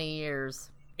last 20 years.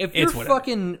 If It's your whatever.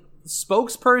 fucking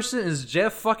spokesperson is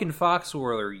Jeff fucking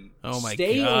Foxworthy, Oh my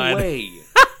stay God. away.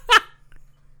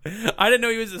 I didn't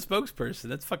know he was a spokesperson.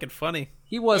 That's fucking funny.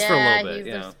 He was for a Yeah, little bit. he's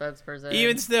Yeah. their spokesperson.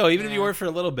 Even still, even if you Yeah. were for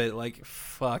a little bit, like,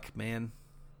 fuck, man.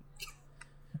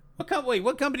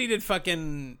 What company did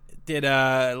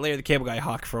Larry the Cable Guy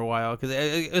hawk for a while? Because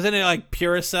wasn't it like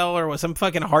Puracell or some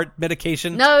fucking heart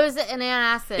medication? No, it was an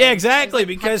antacid. Yeah, exactly. It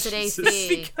was like Because Pepsid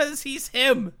AC. because he's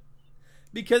him.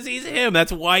 Because he's him.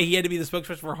 That's why he had to be the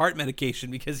spokesperson for heart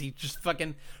medication. Because he just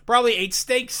fucking probably ate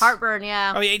steaks. Heartburn,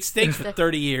 yeah. Probably ate steaks for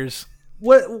 30 years.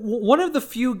 one of the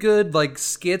few good like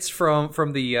skits from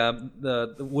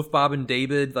the with Bob and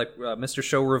David, like Mr.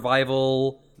 Show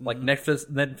revival, like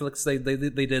Netflix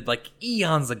they did like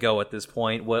eons ago at this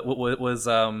point. What was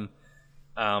Bob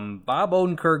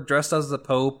Odenkirk dressed as a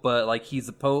pope, but like he's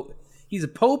a pope,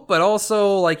 but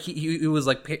also like he was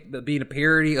like being a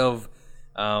parody of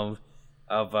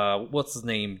what's his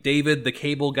name, David the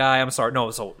Cable Guy. I'm sorry,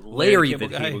 no, so Larry the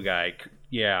Cable Guy.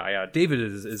 Yeah. David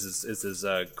is his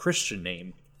Christian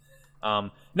name.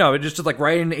 No, it just like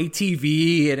writing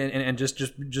ATV and just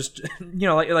you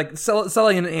know like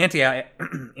selling an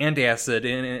antacid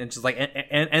and just like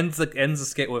ends the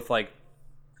skit with like,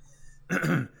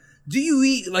 do you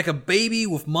eat like a baby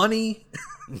with money?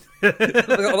 like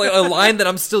a line that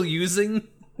I'm still using.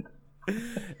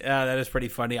 Yeah, that is pretty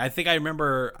funny. I think I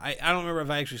remember. I don't remember if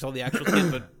I actually saw the actual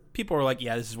skit, but people were like,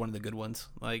 "Yeah, this is one of the good ones.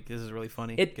 Like, this is really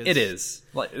funny." It is.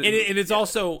 Like, and it's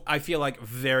also, I feel like,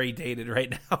 very dated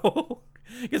right now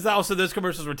because also those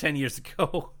commercials were 10 years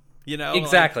ago. You know,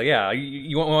 exactly. Yeah,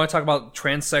 you want to talk about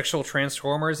transsexual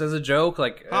transformers as a joke?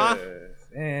 Like,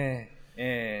 that.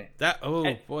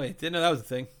 Oh boy, didn't know that was a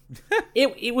thing.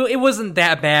 It wasn't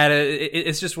that bad.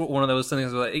 It's just one of those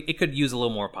things where it could use a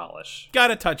little more polish.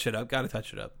 Gotta touch it up.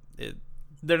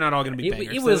 They're not all going to be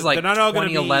bangers. It was like they're not all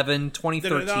 2011,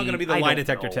 2013. They're not going to be the lie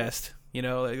detector test. You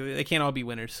know, they can't all be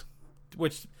winners.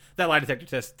 Which, that lie detector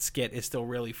test skit is still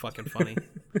really fucking funny.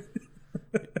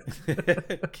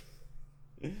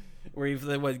 Where you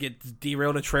get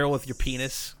derailed a trail with your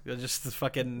penis. Just the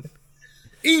fucking...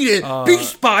 Eat it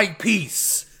piece by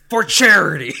piece for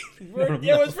charity.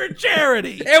 It was for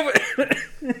charity.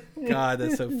 God,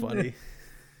 that's so funny.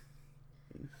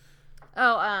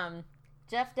 Oh,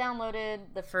 Jeff downloaded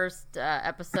the first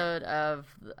episode of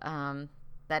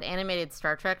that animated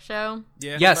Star Trek show.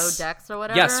 Yeah. Yes. Below Decks or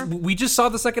whatever. Yes, we just saw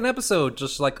the second episode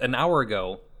just like an hour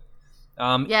ago.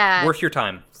 Yeah. Worth your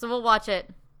time. So we'll watch it.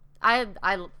 It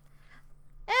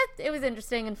was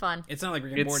interesting and fun. It's not like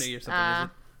Rick and Morty or something,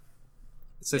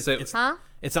 is it? It's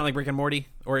not like Rick and Morty,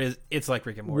 or it's like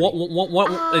Rick and Morty?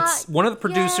 It's one of the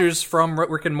producers from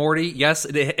Rick and Morty. Yes,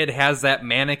 it has that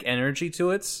manic energy to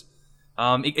it.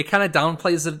 It kind of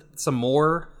downplays it some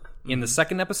more in the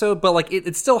second episode, but like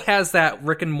it still has that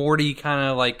Rick and Morty kind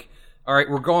of like, all right,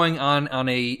 we're going on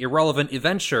a irrelevant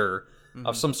adventure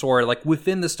of some sort, like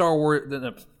within the Star Wars.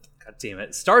 God damn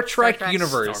it, Star Trek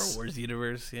universe, Star Wars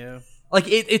universe, yeah. Like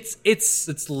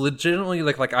it's legitimately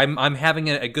like I'm having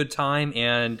a good time,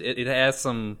 and it has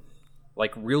some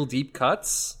like real deep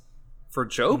cuts for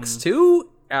jokes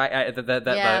too.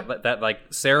 That like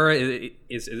Sarah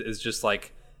is just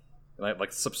like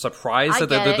surprised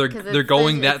that they're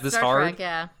going this hard.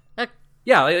 Trek, yeah.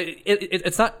 Yeah,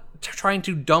 it's not trying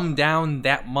to dumb down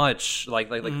that much.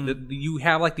 You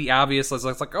have like the obvious. It's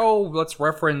like, oh, let's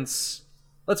reference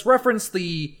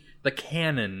the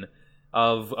canon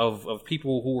of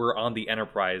people who were on the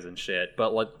Enterprise and shit,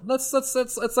 but like let's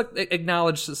like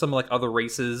acknowledge some like other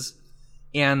races.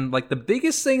 And like the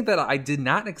biggest thing that I did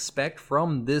not expect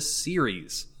from this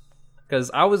series, because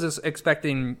I was just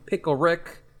expecting Pickle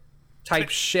Rick type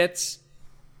shit,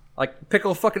 like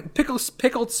pickled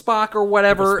Spock or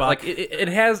whatever. Spock. Like it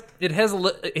has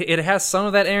some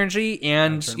of that energy,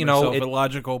 and you know,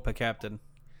 illogical captain.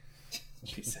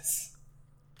 Jesus.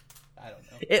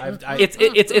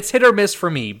 It's hit or miss for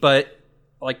me, but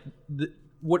like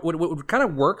what kind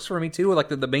of works for me too, like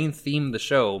the main theme of the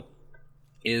show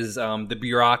is the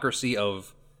bureaucracy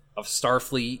of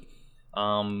Starfleet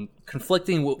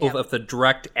conflicting with the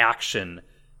direct action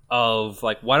of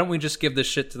like, why don't we just give this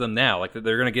shit to them now? Like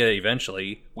they're gonna get it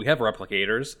eventually. We have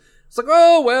replicators. It's like,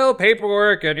 oh well,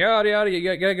 paperwork and yada yada.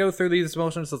 You gotta go through these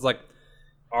motions. So it's like,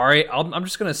 all right, I'm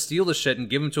just gonna steal the shit and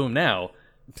give them to them now.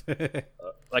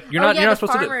 Like you're not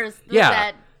supposed to do.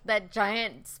 Yeah, that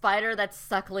giant spider that's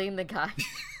suckling the guy.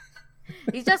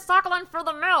 He's just suckling for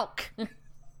the milk.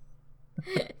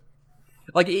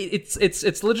 Like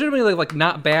it's legitimately like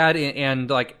not bad, and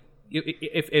like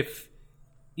if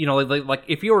you know like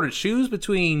if you were to choose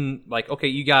between like, okay,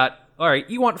 you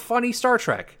want funny Star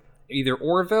Trek, either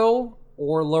Orville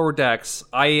or Lower Decks.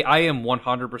 I am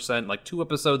 100% like 2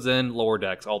 episodes in, Lower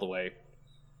Decks all the way.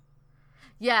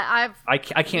 Yeah, I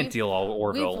can't deal all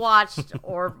Orville.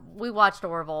 We watched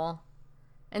Orville,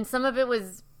 and some of it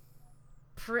was,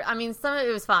 some of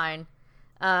it was fine.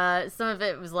 Some of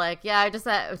it was like, yeah,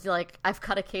 I've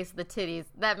cut a case of the titties.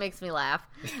 That makes me laugh,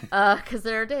 because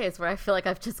there are days where I feel like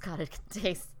I've just got a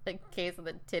case of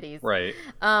the titties. Right.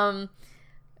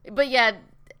 But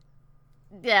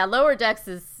yeah, Lower Decks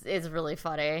is really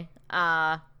funny.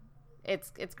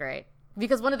 It's great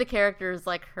because one of the characters,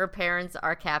 like, her parents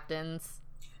are captains.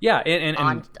 Yeah,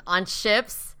 and on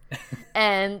ships,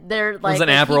 and they're like one's an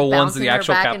they keep admiral, one's bouncing the her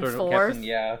actual back captain. and forth.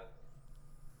 Yeah.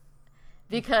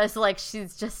 Because like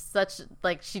she's just such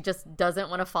like she just doesn't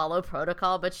want to follow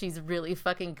protocol, but she's really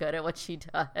fucking good at what she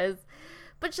does.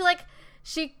 But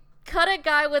she cut a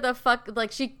guy with a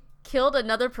she killed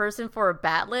another person for a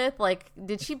batleth. Like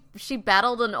did she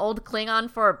battled an old Klingon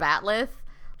for a batleth?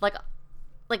 Like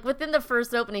within the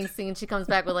first opening scene, she comes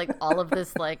back with like all of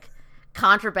this like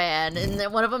contraband, and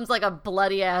then one of them's like a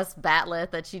bloody ass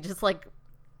batleth that she just like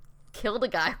killed a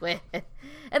guy with,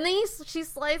 and then she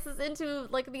slices into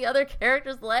like the other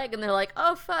character's leg, and they're like,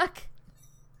 "Oh fuck!"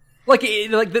 Like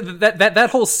that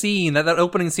whole scene, that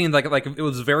opening scene, like it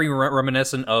was very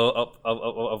reminiscent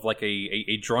of like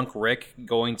a drunk Rick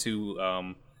going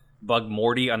to bug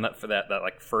Morty on that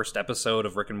like first episode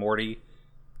of Rick and Morty.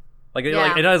 Like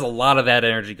it has a lot of that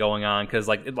energy going on because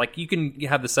like you can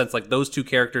have the sense like those two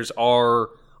characters are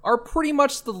pretty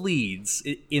much the leads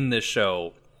in this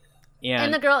show.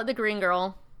 And the green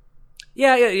girl.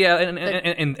 Yeah,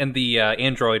 and the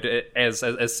android as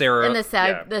Sarah, and the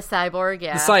cyborg,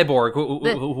 yeah, the cyborg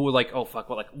who like, oh fuck,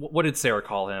 what did Sarah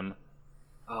call him?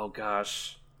 Oh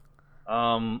gosh,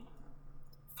 fuck,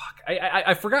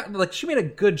 I forgot. Like she made a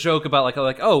good joke about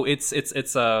like oh it's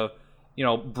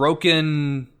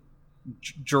broken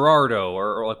Gerardo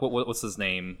or like what's his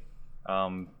name?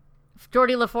 Geordi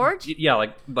LaForge. Yeah,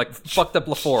 like fucked up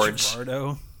LaForge.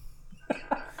 Gerardo.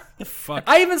 Fuck.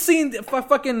 I haven't seen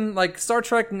fucking like Star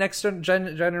Trek Next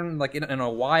Gen like in a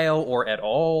while or at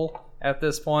all at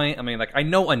this point. I mean, like I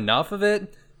know enough of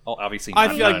it. Oh, obviously, I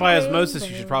feel like by osmosis,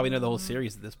 you should probably know the whole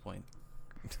series at this point.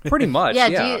 Pretty much, yeah.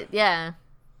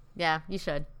 You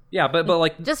should. Yeah, but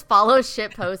like just follow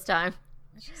shit post time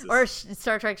or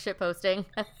Star Trek shit posting.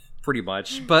 Pretty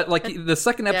much, but like the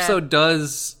second episode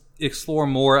does explore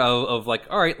more of like,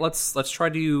 all right, let's try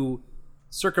to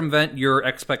circumvent your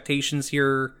expectations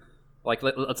here. Like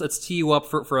let's tee you up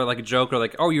for like a joke or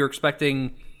like, oh, you're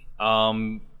expecting a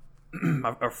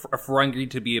Ferengi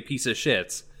to be a piece of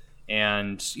shit,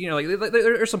 and like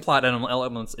there's some plot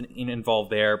elements involved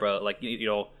there, but like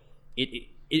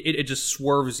it just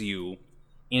swerves you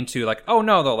into like, oh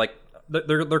no, though, like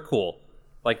they're cool.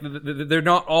 Like they're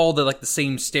not all the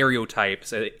same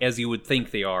stereotypes as you would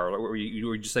think they are, or you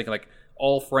were just thinking like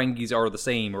all Ferengis are the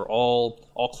same, or all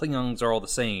Klingons are all the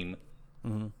same.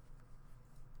 Mm-hmm.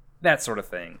 That sort of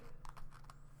thing.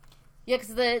 Yeah,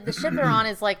 because the ship they're on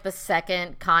is like the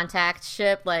second contact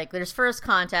ship. Like there's First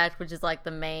Contact, which is like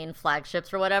the main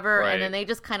flagships or whatever, right. And then they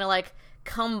just kind of like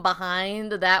come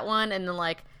behind that one and then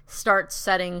like start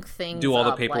setting things. Do all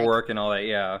up, the paperwork and all that.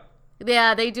 Yeah.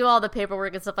 Yeah, they do all the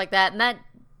paperwork and stuff like that, and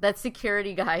that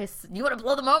security guys, you want to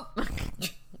blow them up?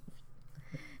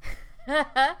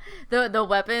 the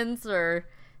weapons or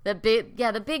the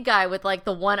big guy with like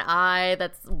the one eye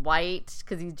that's white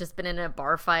because he's just been in a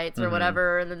bar fights or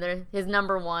whatever, and then his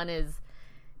number one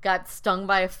got stung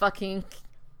by a fucking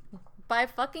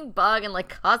bug and like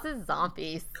causes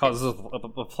zombies. Causes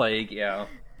a plague, yeah.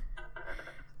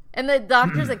 And the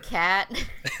doctor's a cat.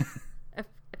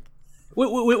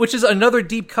 Which is another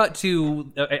deep cut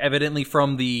to, evidently,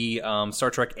 from the Star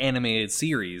Trek animated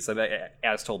series,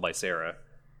 as told by Sarah.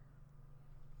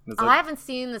 I haven't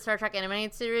seen the Star Trek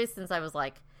animated series since I was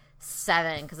like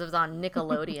 7, because it was on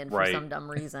Nickelodeon for right. some dumb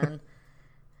reason. And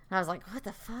I was like, what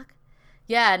the fuck?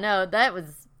 Yeah, no, that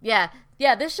was... Yeah,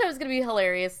 this show is going to be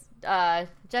hilarious.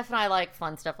 Jeff and I like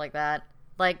fun stuff like that.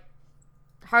 Like,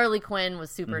 Harley Quinn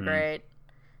was super great.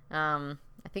 I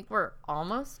think we're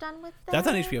almost done with that. That's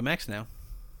on HBO Max now.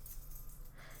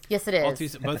 Yes, it is. Both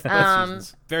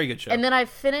seasons. Very good show. And then I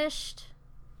finished...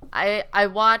 I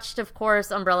watched, of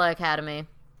course, Umbrella Academy.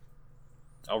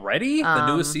 Already? The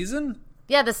newest season?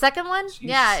 Yeah, the second one? Jeez,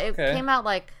 yeah, it okay. came out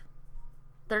like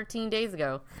 13 days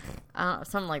ago.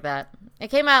 Something like that. It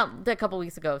came out a couple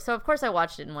weeks ago. So, of course, I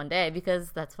watched it in one day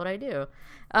because that's what I do.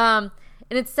 And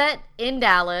it's set in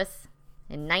Dallas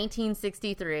in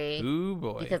 1963. Ooh,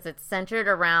 boy. Because it's centered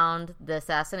around the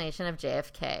assassination of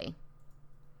JFK.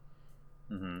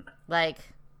 Mm-hmm. Like...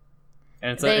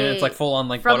 And it's like full on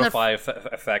like butterfly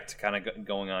effect kind of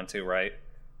going on too, right?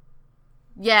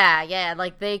 Yeah.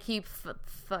 Like they keep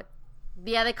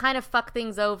they kind of fuck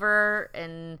things over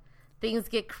and things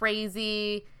get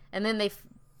crazy, and then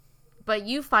but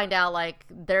you find out like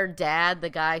their dad, the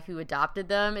guy who adopted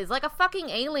them, is like a fucking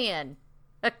alien.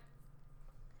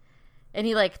 And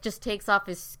he like just takes off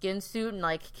his skin suit and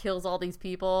like kills all these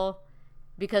people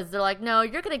because they're like, no,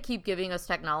 you're gonna keep giving us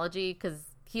technology, because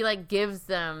he, like, gives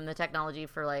them the technology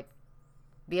for, like,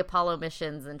 the Apollo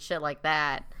missions and shit like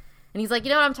that. And he's like, you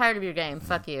know what? I'm tired of your game.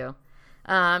 Fuck you.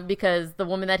 Because the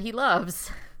woman that he loves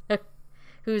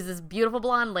who's this beautiful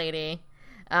blonde lady,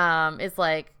 is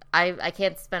like, I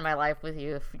can't spend my life with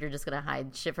you if you're just gonna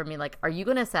hide shit from me. Like, are you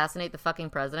gonna assassinate the fucking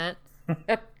president?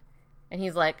 And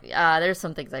he's like, there's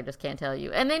some things I just can't tell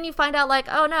you. And then you find out, like,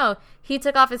 oh no, he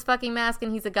took off his fucking mask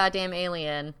and he's a goddamn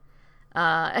alien.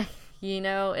 You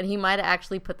know, and he might have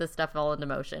actually put this stuff all into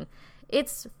motion.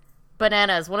 It's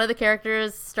bananas. One of the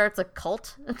characters starts a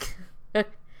cult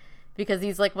because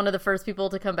he's like one of the first people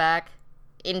to come back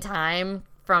in time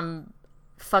from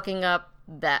fucking up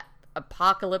that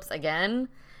apocalypse again.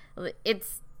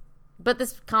 But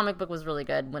this comic book was really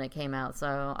good when it came out,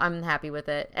 so I'm happy with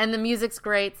it. And the music's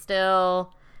great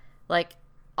still. Like,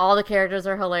 all the characters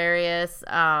are hilarious.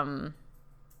 Ellen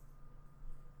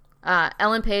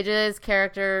Page's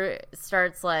character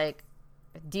starts, like,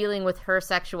 dealing with her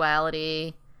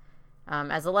sexuality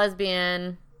as a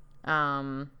lesbian.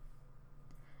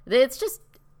 It's just,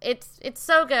 it's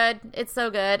so good. It's so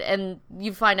good. And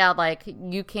you find out, like,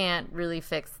 you can't really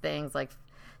fix things. Like,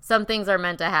 some things are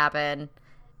meant to happen.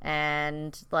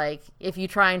 And, like, if you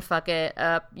try and fuck it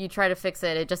up, you try to fix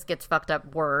it, it just gets fucked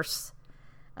up worse.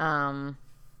 And,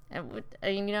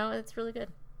 you know, it's really good.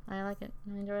 I like it.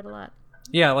 I enjoy it a lot.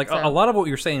 Yeah, like, a lot of what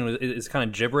you're saying is kind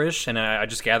of gibberish, and I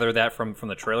just gathered that from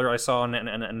the trailer I saw on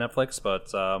Netflix,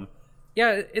 but,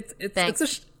 yeah,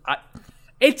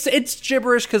 it's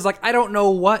gibberish, because, like, I don't know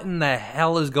what in the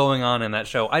hell is going on in that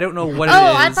show. I don't know what it is.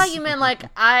 Oh, I thought you meant, like,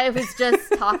 I was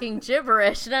just talking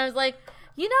gibberish, and I was like,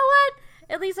 you know what?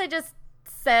 At least I just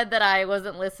said that I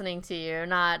wasn't listening to you,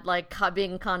 not, like,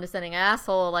 being a condescending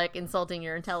asshole, like, insulting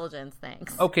your intelligence.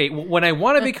 Thanks. Okay, when I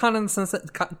want to be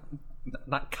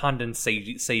not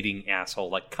condensating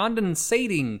asshole, like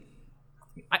condensating.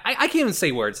 I can't even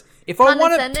say words. If I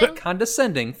want to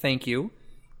condescending, thank you.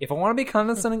 If I want to be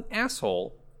condescending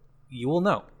asshole, you will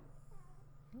know.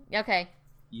 Okay.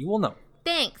 You will know.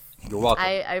 Thanks. You're welcome.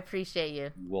 I appreciate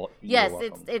you. Yes,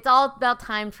 it's all about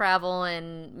time travel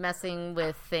and messing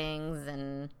with things.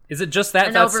 And is it just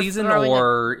that season,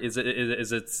 or is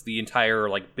it the entire,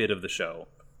 like, bit of the show?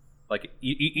 Like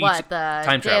each what, the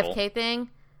time travel JFK thing?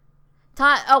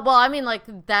 Oh, well, I mean, like,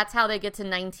 that's how they get to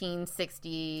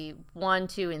 1961,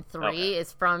 2, and 3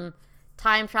 is from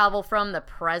time travel from the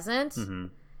present.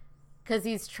 Because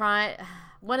he's trying...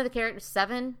 One of the characters,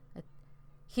 7,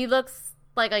 he looks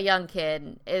like a young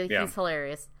kid. He's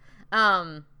hilarious.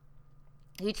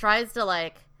 He tries to,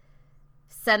 like,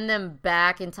 send them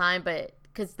back in time, but...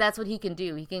 Because that's what he can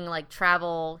do. He can, like,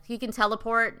 travel... He can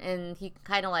teleport, and he can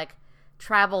kind of, like,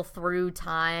 travel through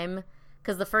time.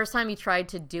 Because the first time he tried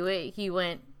to do it, he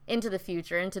went into the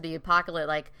future, into the apocalypse.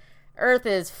 Like, Earth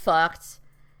is fucked.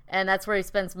 And that's where he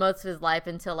spends most of his life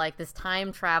until, like, this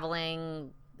time-traveling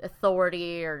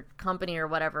authority or company or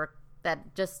whatever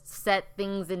that just set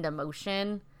things into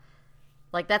motion.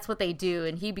 Like, that's what they do,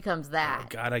 and he becomes that. Oh,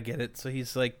 God, I get it. So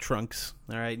he's like Trunks.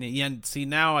 All right. Yeah, see,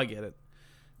 now I get it.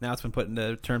 Now it's been put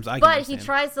into terms I can understand. But he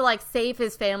tries to, like, save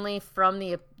his family from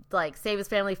the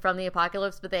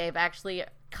apocalypse, but they've actually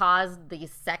caused the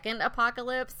second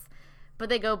apocalypse. But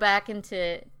they go back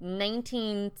into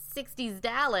 1960s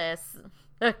Dallas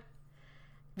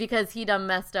because he done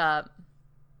messed up.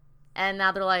 And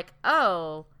now they're like,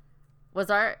 oh,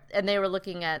 and they were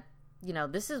looking at, you know,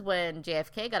 this is when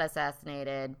JFK got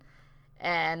assassinated.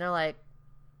 And they're like,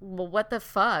 well, what the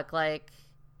fuck? Like,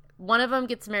 one of them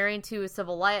gets married to a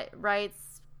civil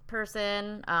rights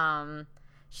person.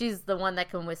 She's the one that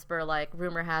can whisper, like,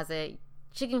 rumor has it.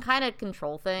 She can kind of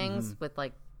control things with,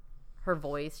 like, her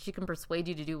voice. She can persuade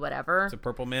you to do whatever. It's a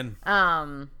purple man.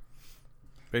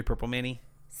 Very purple man-y.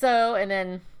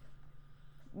 And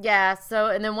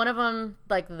then one of them,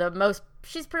 like,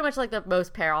 she's pretty much, like, the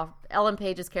most powerful. Ellen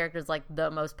Page's character is, like,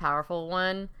 the most powerful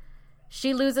one.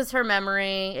 She loses her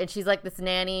memory, and she's, like, this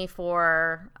nanny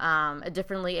for a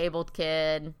differently abled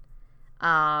kid.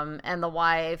 And the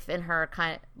wife and her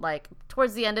kind of, like,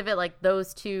 towards the end of it, like,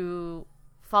 those two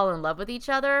fall in love with each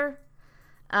other.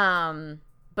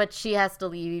 But she has to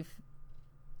leave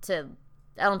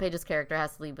Ellen Page's character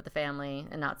has to leave with the family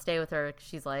and not stay with her.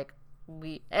 She's like,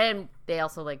 and they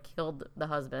also, like, killed the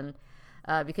husband,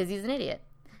 because he's an idiot.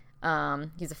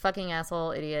 He's a fucking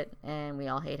asshole idiot, and we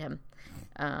all hate him.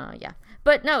 Yeah.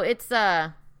 But no, it's,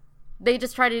 they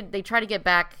try to get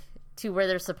back to where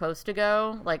they're supposed to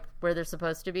go, like, where they're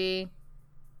supposed to be,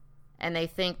 and they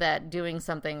think that doing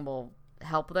something will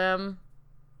help them.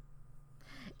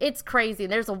 It's crazy.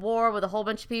 There's a war with a whole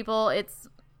bunch of people. It's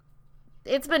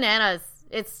bananas.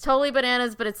 It's totally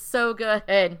bananas, but it's so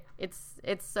good. It's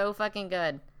so fucking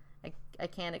good. I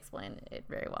can't explain it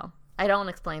very well. I don't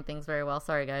explain things very well.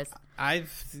 Sorry, guys.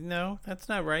 No, that's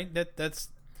not right. That's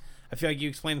I feel like you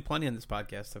explained plenty on this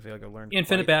podcast. I feel like I learned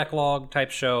Infinite backlog type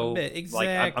show. Exactly.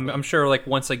 Like I'm sure like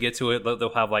once I get to it,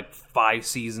 they'll have like 5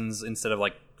 seasons instead of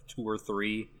like 2 or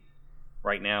 3.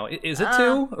 Right now, is it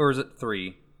 2 or is it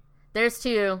 3? There's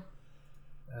 2.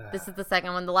 This is the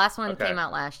second one. The last one Okay. came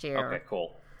out last year. Okay,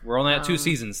 cool. We're only at 2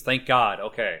 seasons. Thank God.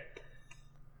 Okay.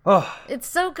 Oh, It's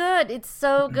so good. It's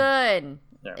so good.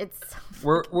 Yeah. It's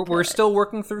so we're still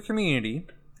working through Community.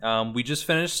 We just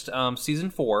finished season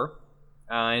 4,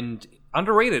 and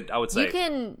underrated, I would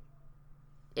say.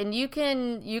 you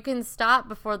can stop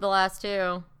before the last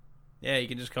 2 Yeah, you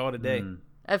can just call it a day.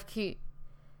 of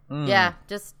Yeah,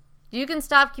 just you can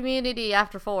stop Community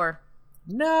after 4.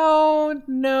 No,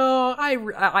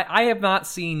 I have not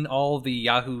seen all the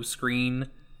Yahoo Screen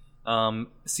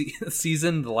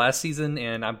season, the last season,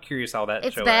 and I'm curious how that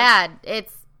It's show bad.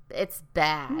 It's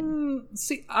bad.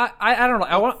 See, I don't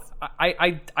know.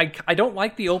 I don't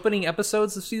like the opening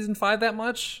episodes of season 5 that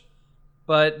much,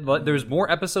 but there's more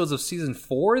episodes of season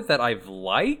 4 that I've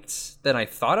liked than I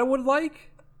thought I would like.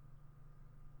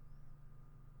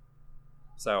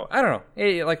 So I don't know.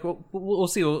 Hey, like we'll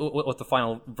see what the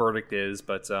final verdict is,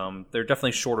 but they're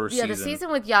definitely shorter Yeah, seasons. the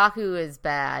season with Yahoo is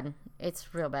bad.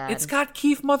 It's real bad. It's got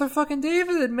Keith motherfucking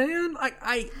David, man.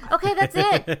 Okay, that's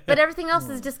it. But everything else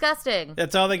is disgusting.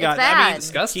 That's all they got. It's bad. I mean,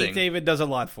 Disgusting. Keith David does a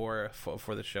lot for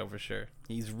the show for sure.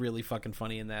 He's really fucking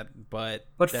funny in that. But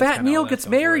that's Fat kinda Neil all gets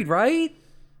that's going for married, it. right?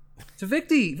 To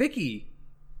Vicky.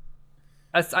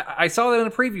 I saw that in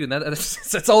a preview, and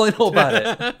that's all I know about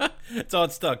it. That's all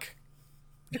it stuck.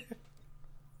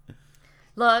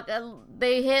 Look,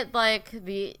 they hit like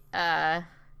the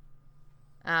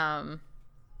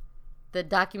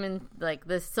document, like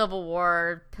the Civil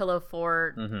War, Pillow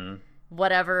Fort,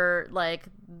 whatever. Like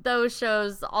those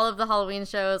shows, all of the Halloween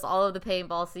shows, all of the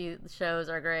paintball shows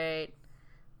are great.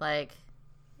 Like,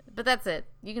 but that's it.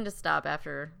 You can just stop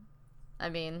after. I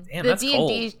mean, Damn, the that's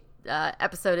D&D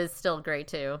episode is still great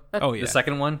too. Oh yeah, The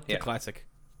second one, it's a classic.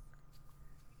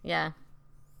 Yeah.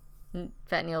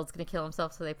 Fat Neil's gonna kill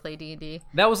himself, so they play D&D.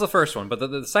 that was the first one, but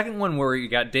the second one where you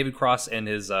got David Cross and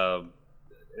his and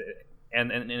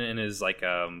his like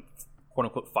quote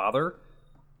unquote father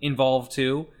involved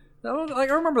too. Like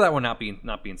I remember that one not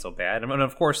being so bad, and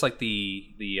of course like the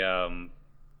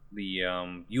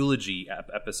eulogy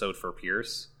episode for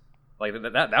Pierce, like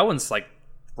that one's like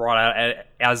brought out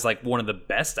as like one of the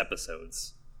best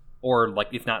episodes, or like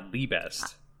if not the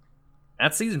best.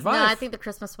 That's season 5. No, I think the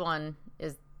Christmas one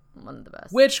is one of the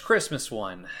best. Which Christmas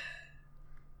one?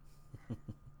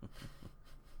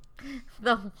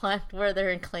 The one where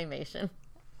they're in claymation.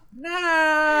 Nah,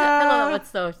 I love that one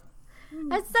so.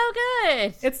 It's so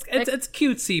good. It's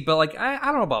cutesy, but like I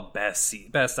don't know about best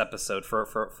episode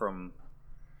from.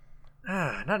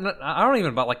 I don't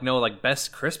even about like know like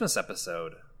best Christmas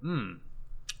episode.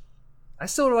 I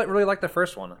still really like the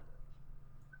first one.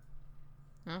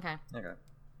 Okay.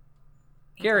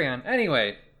 Carry on.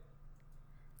 Anyway,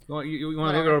 you want to go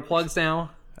Whatever. to plugs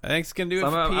now? I think it's gonna do it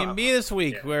for P&B this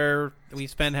week, where we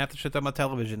spend half the shit on my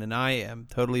television, and I am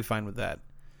totally fine with that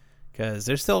because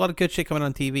there's still a lot of good shit coming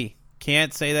on TV.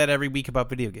 Can't say that every week about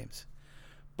video games.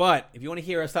 But if you want to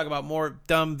hear us talk about more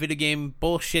dumb video game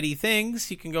bullshitty things,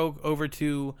 you can go over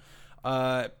to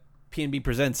P&B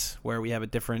Presents, where we have a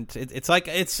different.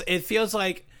 It feels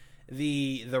like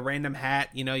the random hat.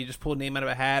 You know, you just pull a name out of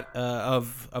a hat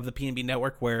of the P&B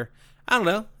network. Where I don't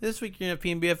know. This week you're gonna have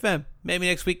P&B FM. Maybe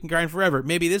next week you can Grind Forever.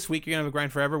 Maybe this week you're gonna have a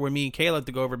Grind Forever where me and Kayla have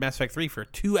to go over Mass Effect 3 for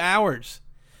 2 hours.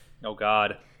 Oh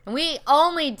God. And we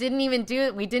didn't even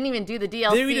do the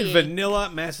DLC. Then we did vanilla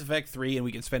Mass Effect 3, and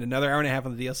we can spend another hour and a half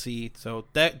on the DLC. So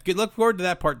look forward to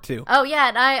that part too. Oh yeah,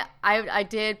 and I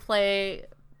did play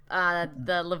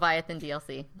the Leviathan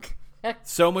DLC.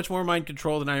 So much more mind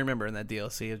control than I remember in that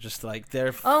DLC. It's just like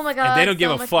they're Oh my God, and they don't so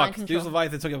give a much fuck. mind control. These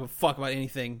Leviathans don't give a fuck about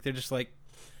anything. They're just like,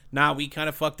 nah, we kind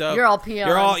of fucked up. You're all peons.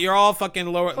 You're all fucking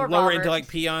lower Poor Robert. intellect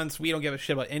peons. We don't give a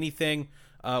shit about anything.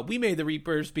 We made the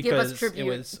Reapers us because it tribute.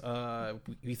 was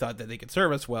we thought that they could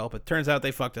serve us well, but turns out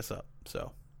they fucked us up.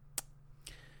 So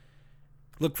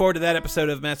look forward to that episode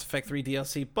of Mass Effect 3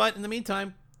 DLC. But in the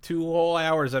meantime, 2 whole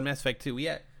hours on Mass Effect 2.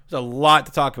 Yeah, there's a lot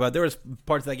to talk about. There was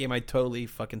parts of that game I totally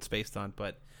fucking spaced on,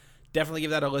 but definitely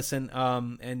give that a listen.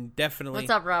 And definitely,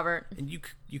 What's up, Robert? and you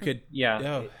could Yeah.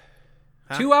 oh,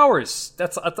 2 hours.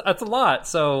 That's a lot.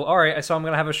 So, all right. So I'm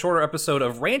gonna have a shorter episode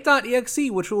of Rant.exe,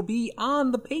 which will be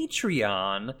on the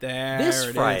Patreon this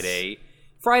it Friday.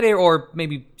 Friday or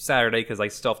maybe Saturday because I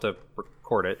still have to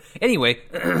record it. Anyway,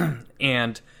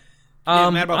 and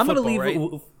mad about I'm gonna football,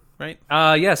 leave. right?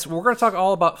 Yes, we're gonna talk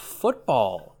all about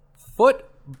football, college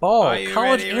Are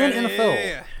you and ready?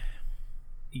 NFL.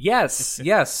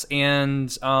 Yes,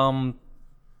 and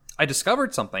I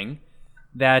discovered something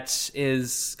that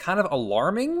is kind of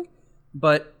alarming,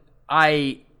 but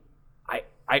it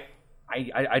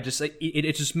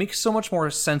just makes so much more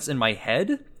sense in my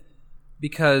head,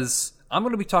 because I'm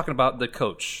going to be talking about the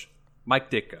coach, Mike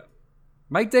Ditka.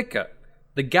 Mike Ditka,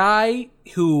 the guy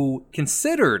who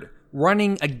considered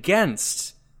running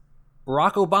against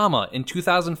Barack Obama in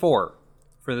 2004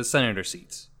 for the senator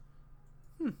seats.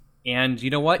 And you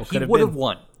know what? He would have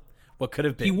won. What could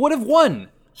have been? He would have won.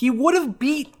 He would have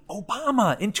beat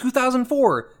Obama in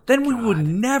 2004. Then we would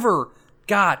never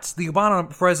got the Obama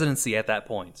presidency at that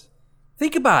point.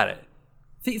 Think about it.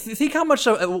 Think how much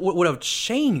would have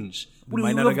changed. We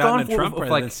might not have gotten a Trump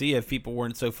presidency if people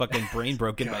weren't so fucking brain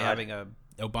broken by having a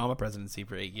Obama presidency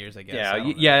for 8 years, I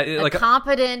guess. Yeah. Like a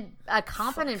competent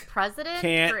president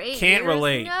for 8 years? Can't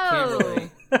relate. No. Can't relate.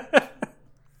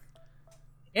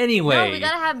 Anyway, No, we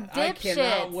gotta have I cannot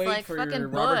dipshits wait like for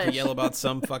fucking Robert to Bush. yell about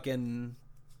some fucking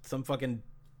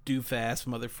doof-ass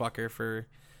motherfucker for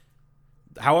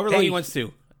however long he wants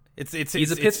to.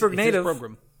 He's a Pittsburgh native. His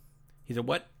program. He's a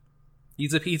what?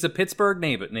 He's a Pittsburgh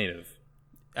native.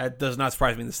 That does not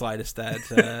surprise me in the slightest. That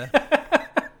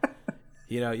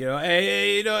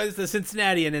hey, it's the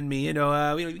Cincinnatian in me.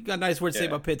 We got nice words to say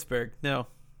about Pittsburgh. No.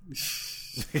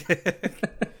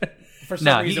 For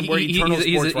some reason, we're eternal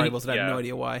sports rivals, and I have no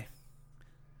idea why.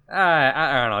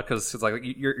 I don't know, because it's like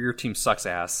your team sucks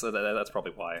ass. So that's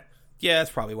probably why. Yeah, that's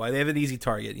probably why. They have an easy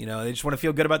target. They just want to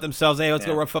feel good about themselves. Hey, let's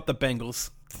go rough up the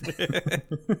Bengals.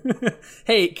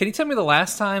 Hey, can you tell me the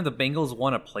last time the Bengals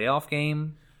won a playoff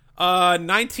game?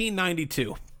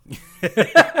 1992.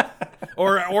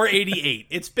 or 88.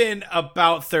 It's been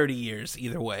about 30 years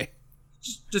either way.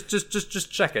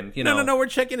 Just checking, No, we're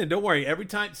checking in. Don't worry. Every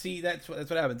time, that's what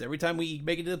happens. Every time we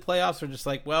make it to the playoffs, we're just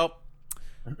like, well,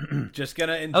 just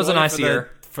gonna enjoy. That was a nice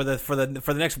year for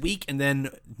the next week, and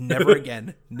then never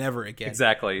again, never again.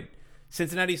 Exactly.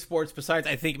 Cincinnati sports. Besides,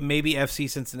 I think maybe FC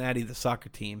Cincinnati, the soccer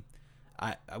team,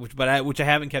 which I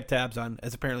haven't kept tabs on,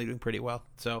 is apparently doing pretty well.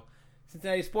 So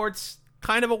Cincinnati sports,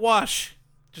 kind of a wash.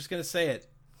 Just gonna say it.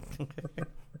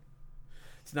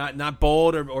 It's not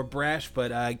bold or brash,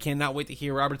 but I cannot wait to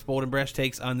hear Robert's bold and brash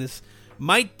takes on this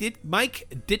Mike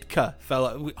Ditka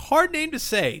fella. Hard name to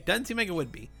say. Doesn't seem like it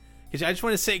would be. Because I just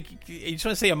want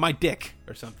to say a my dick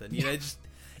or something. You're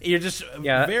just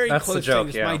very that's close the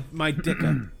joke, to my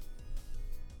Dicka.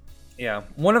 Yeah,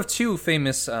 one of two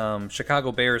famous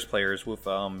Chicago Bears players with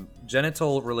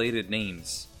genital related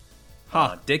names.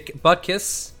 Dick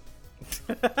Butkus.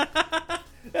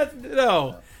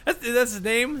 That's his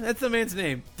name. That's the man's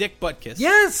name. Dick Butkus.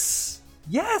 Yes.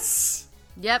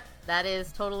 Yep, that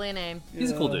is totally a name.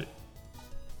 He's a cool dude.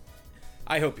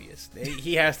 I hope he is.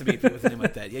 He has to be with a name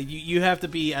like that. You have to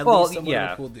be at least somewhat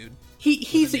of a cool dude.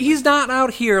 He's not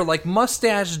out here like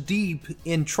mustache deep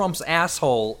in Trump's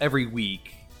asshole every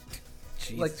week.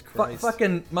 Jesus Christ.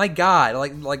 Fucking my God,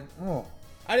 oh.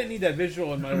 I didn't need that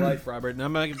visual in my life, Robert, and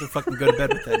I'm not going to fucking go to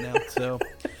bed with that now. So,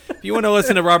 if you want to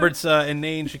listen to Robert's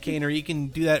inane chicanery, you can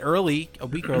do that a week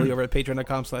early, over at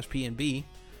patreon.com/PNB.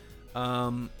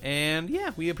 And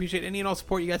yeah, we appreciate any and all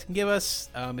support you guys can give us.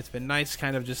 It's been nice,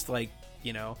 kind of just like,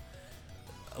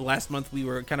 last month we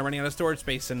were kind of running out of storage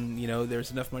space, and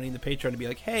there's enough money in the Patreon to be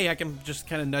like, hey, I can just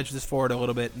kind of nudge this forward a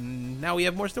little bit, and now we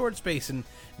have more storage space, and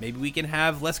maybe we can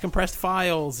have less compressed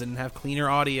files and have cleaner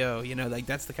audio. Like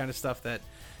that's the kind of stuff that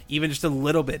even just a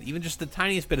little bit, even just the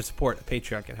tiniest bit of support, the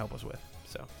Patreon can help us with.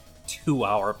 So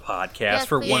 2-hour podcast Yes,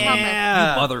 for please. one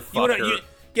motherfucker. You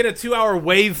get a 2-hour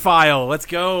wave file. Let's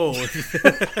go.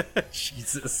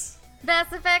 Jesus.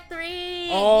 Mass Effect 3.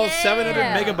 All yeah. 700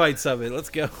 megabytes of it. Let's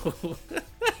go.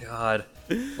 God.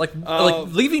 Like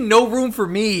leaving no room for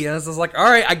me. And I was like, all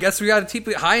right, I guess we got to keep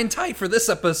it high and tight for this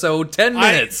episode. 10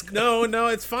 minutes. No,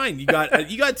 it's fine. You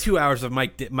got 2 hours of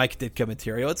Mike Ditka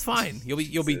material. It's fine.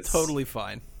 You'll be totally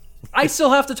fine. I still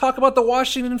have to talk about the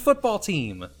Washington football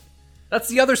team. That's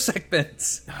the other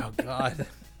segment. Oh, God.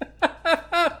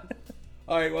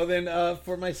 All right, well then,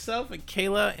 for myself and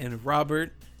Kayla and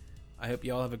Robert, I hope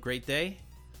you all have a great day,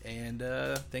 and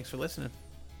thanks for listening.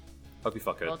 Hope you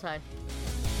fuck good. Roll Tide.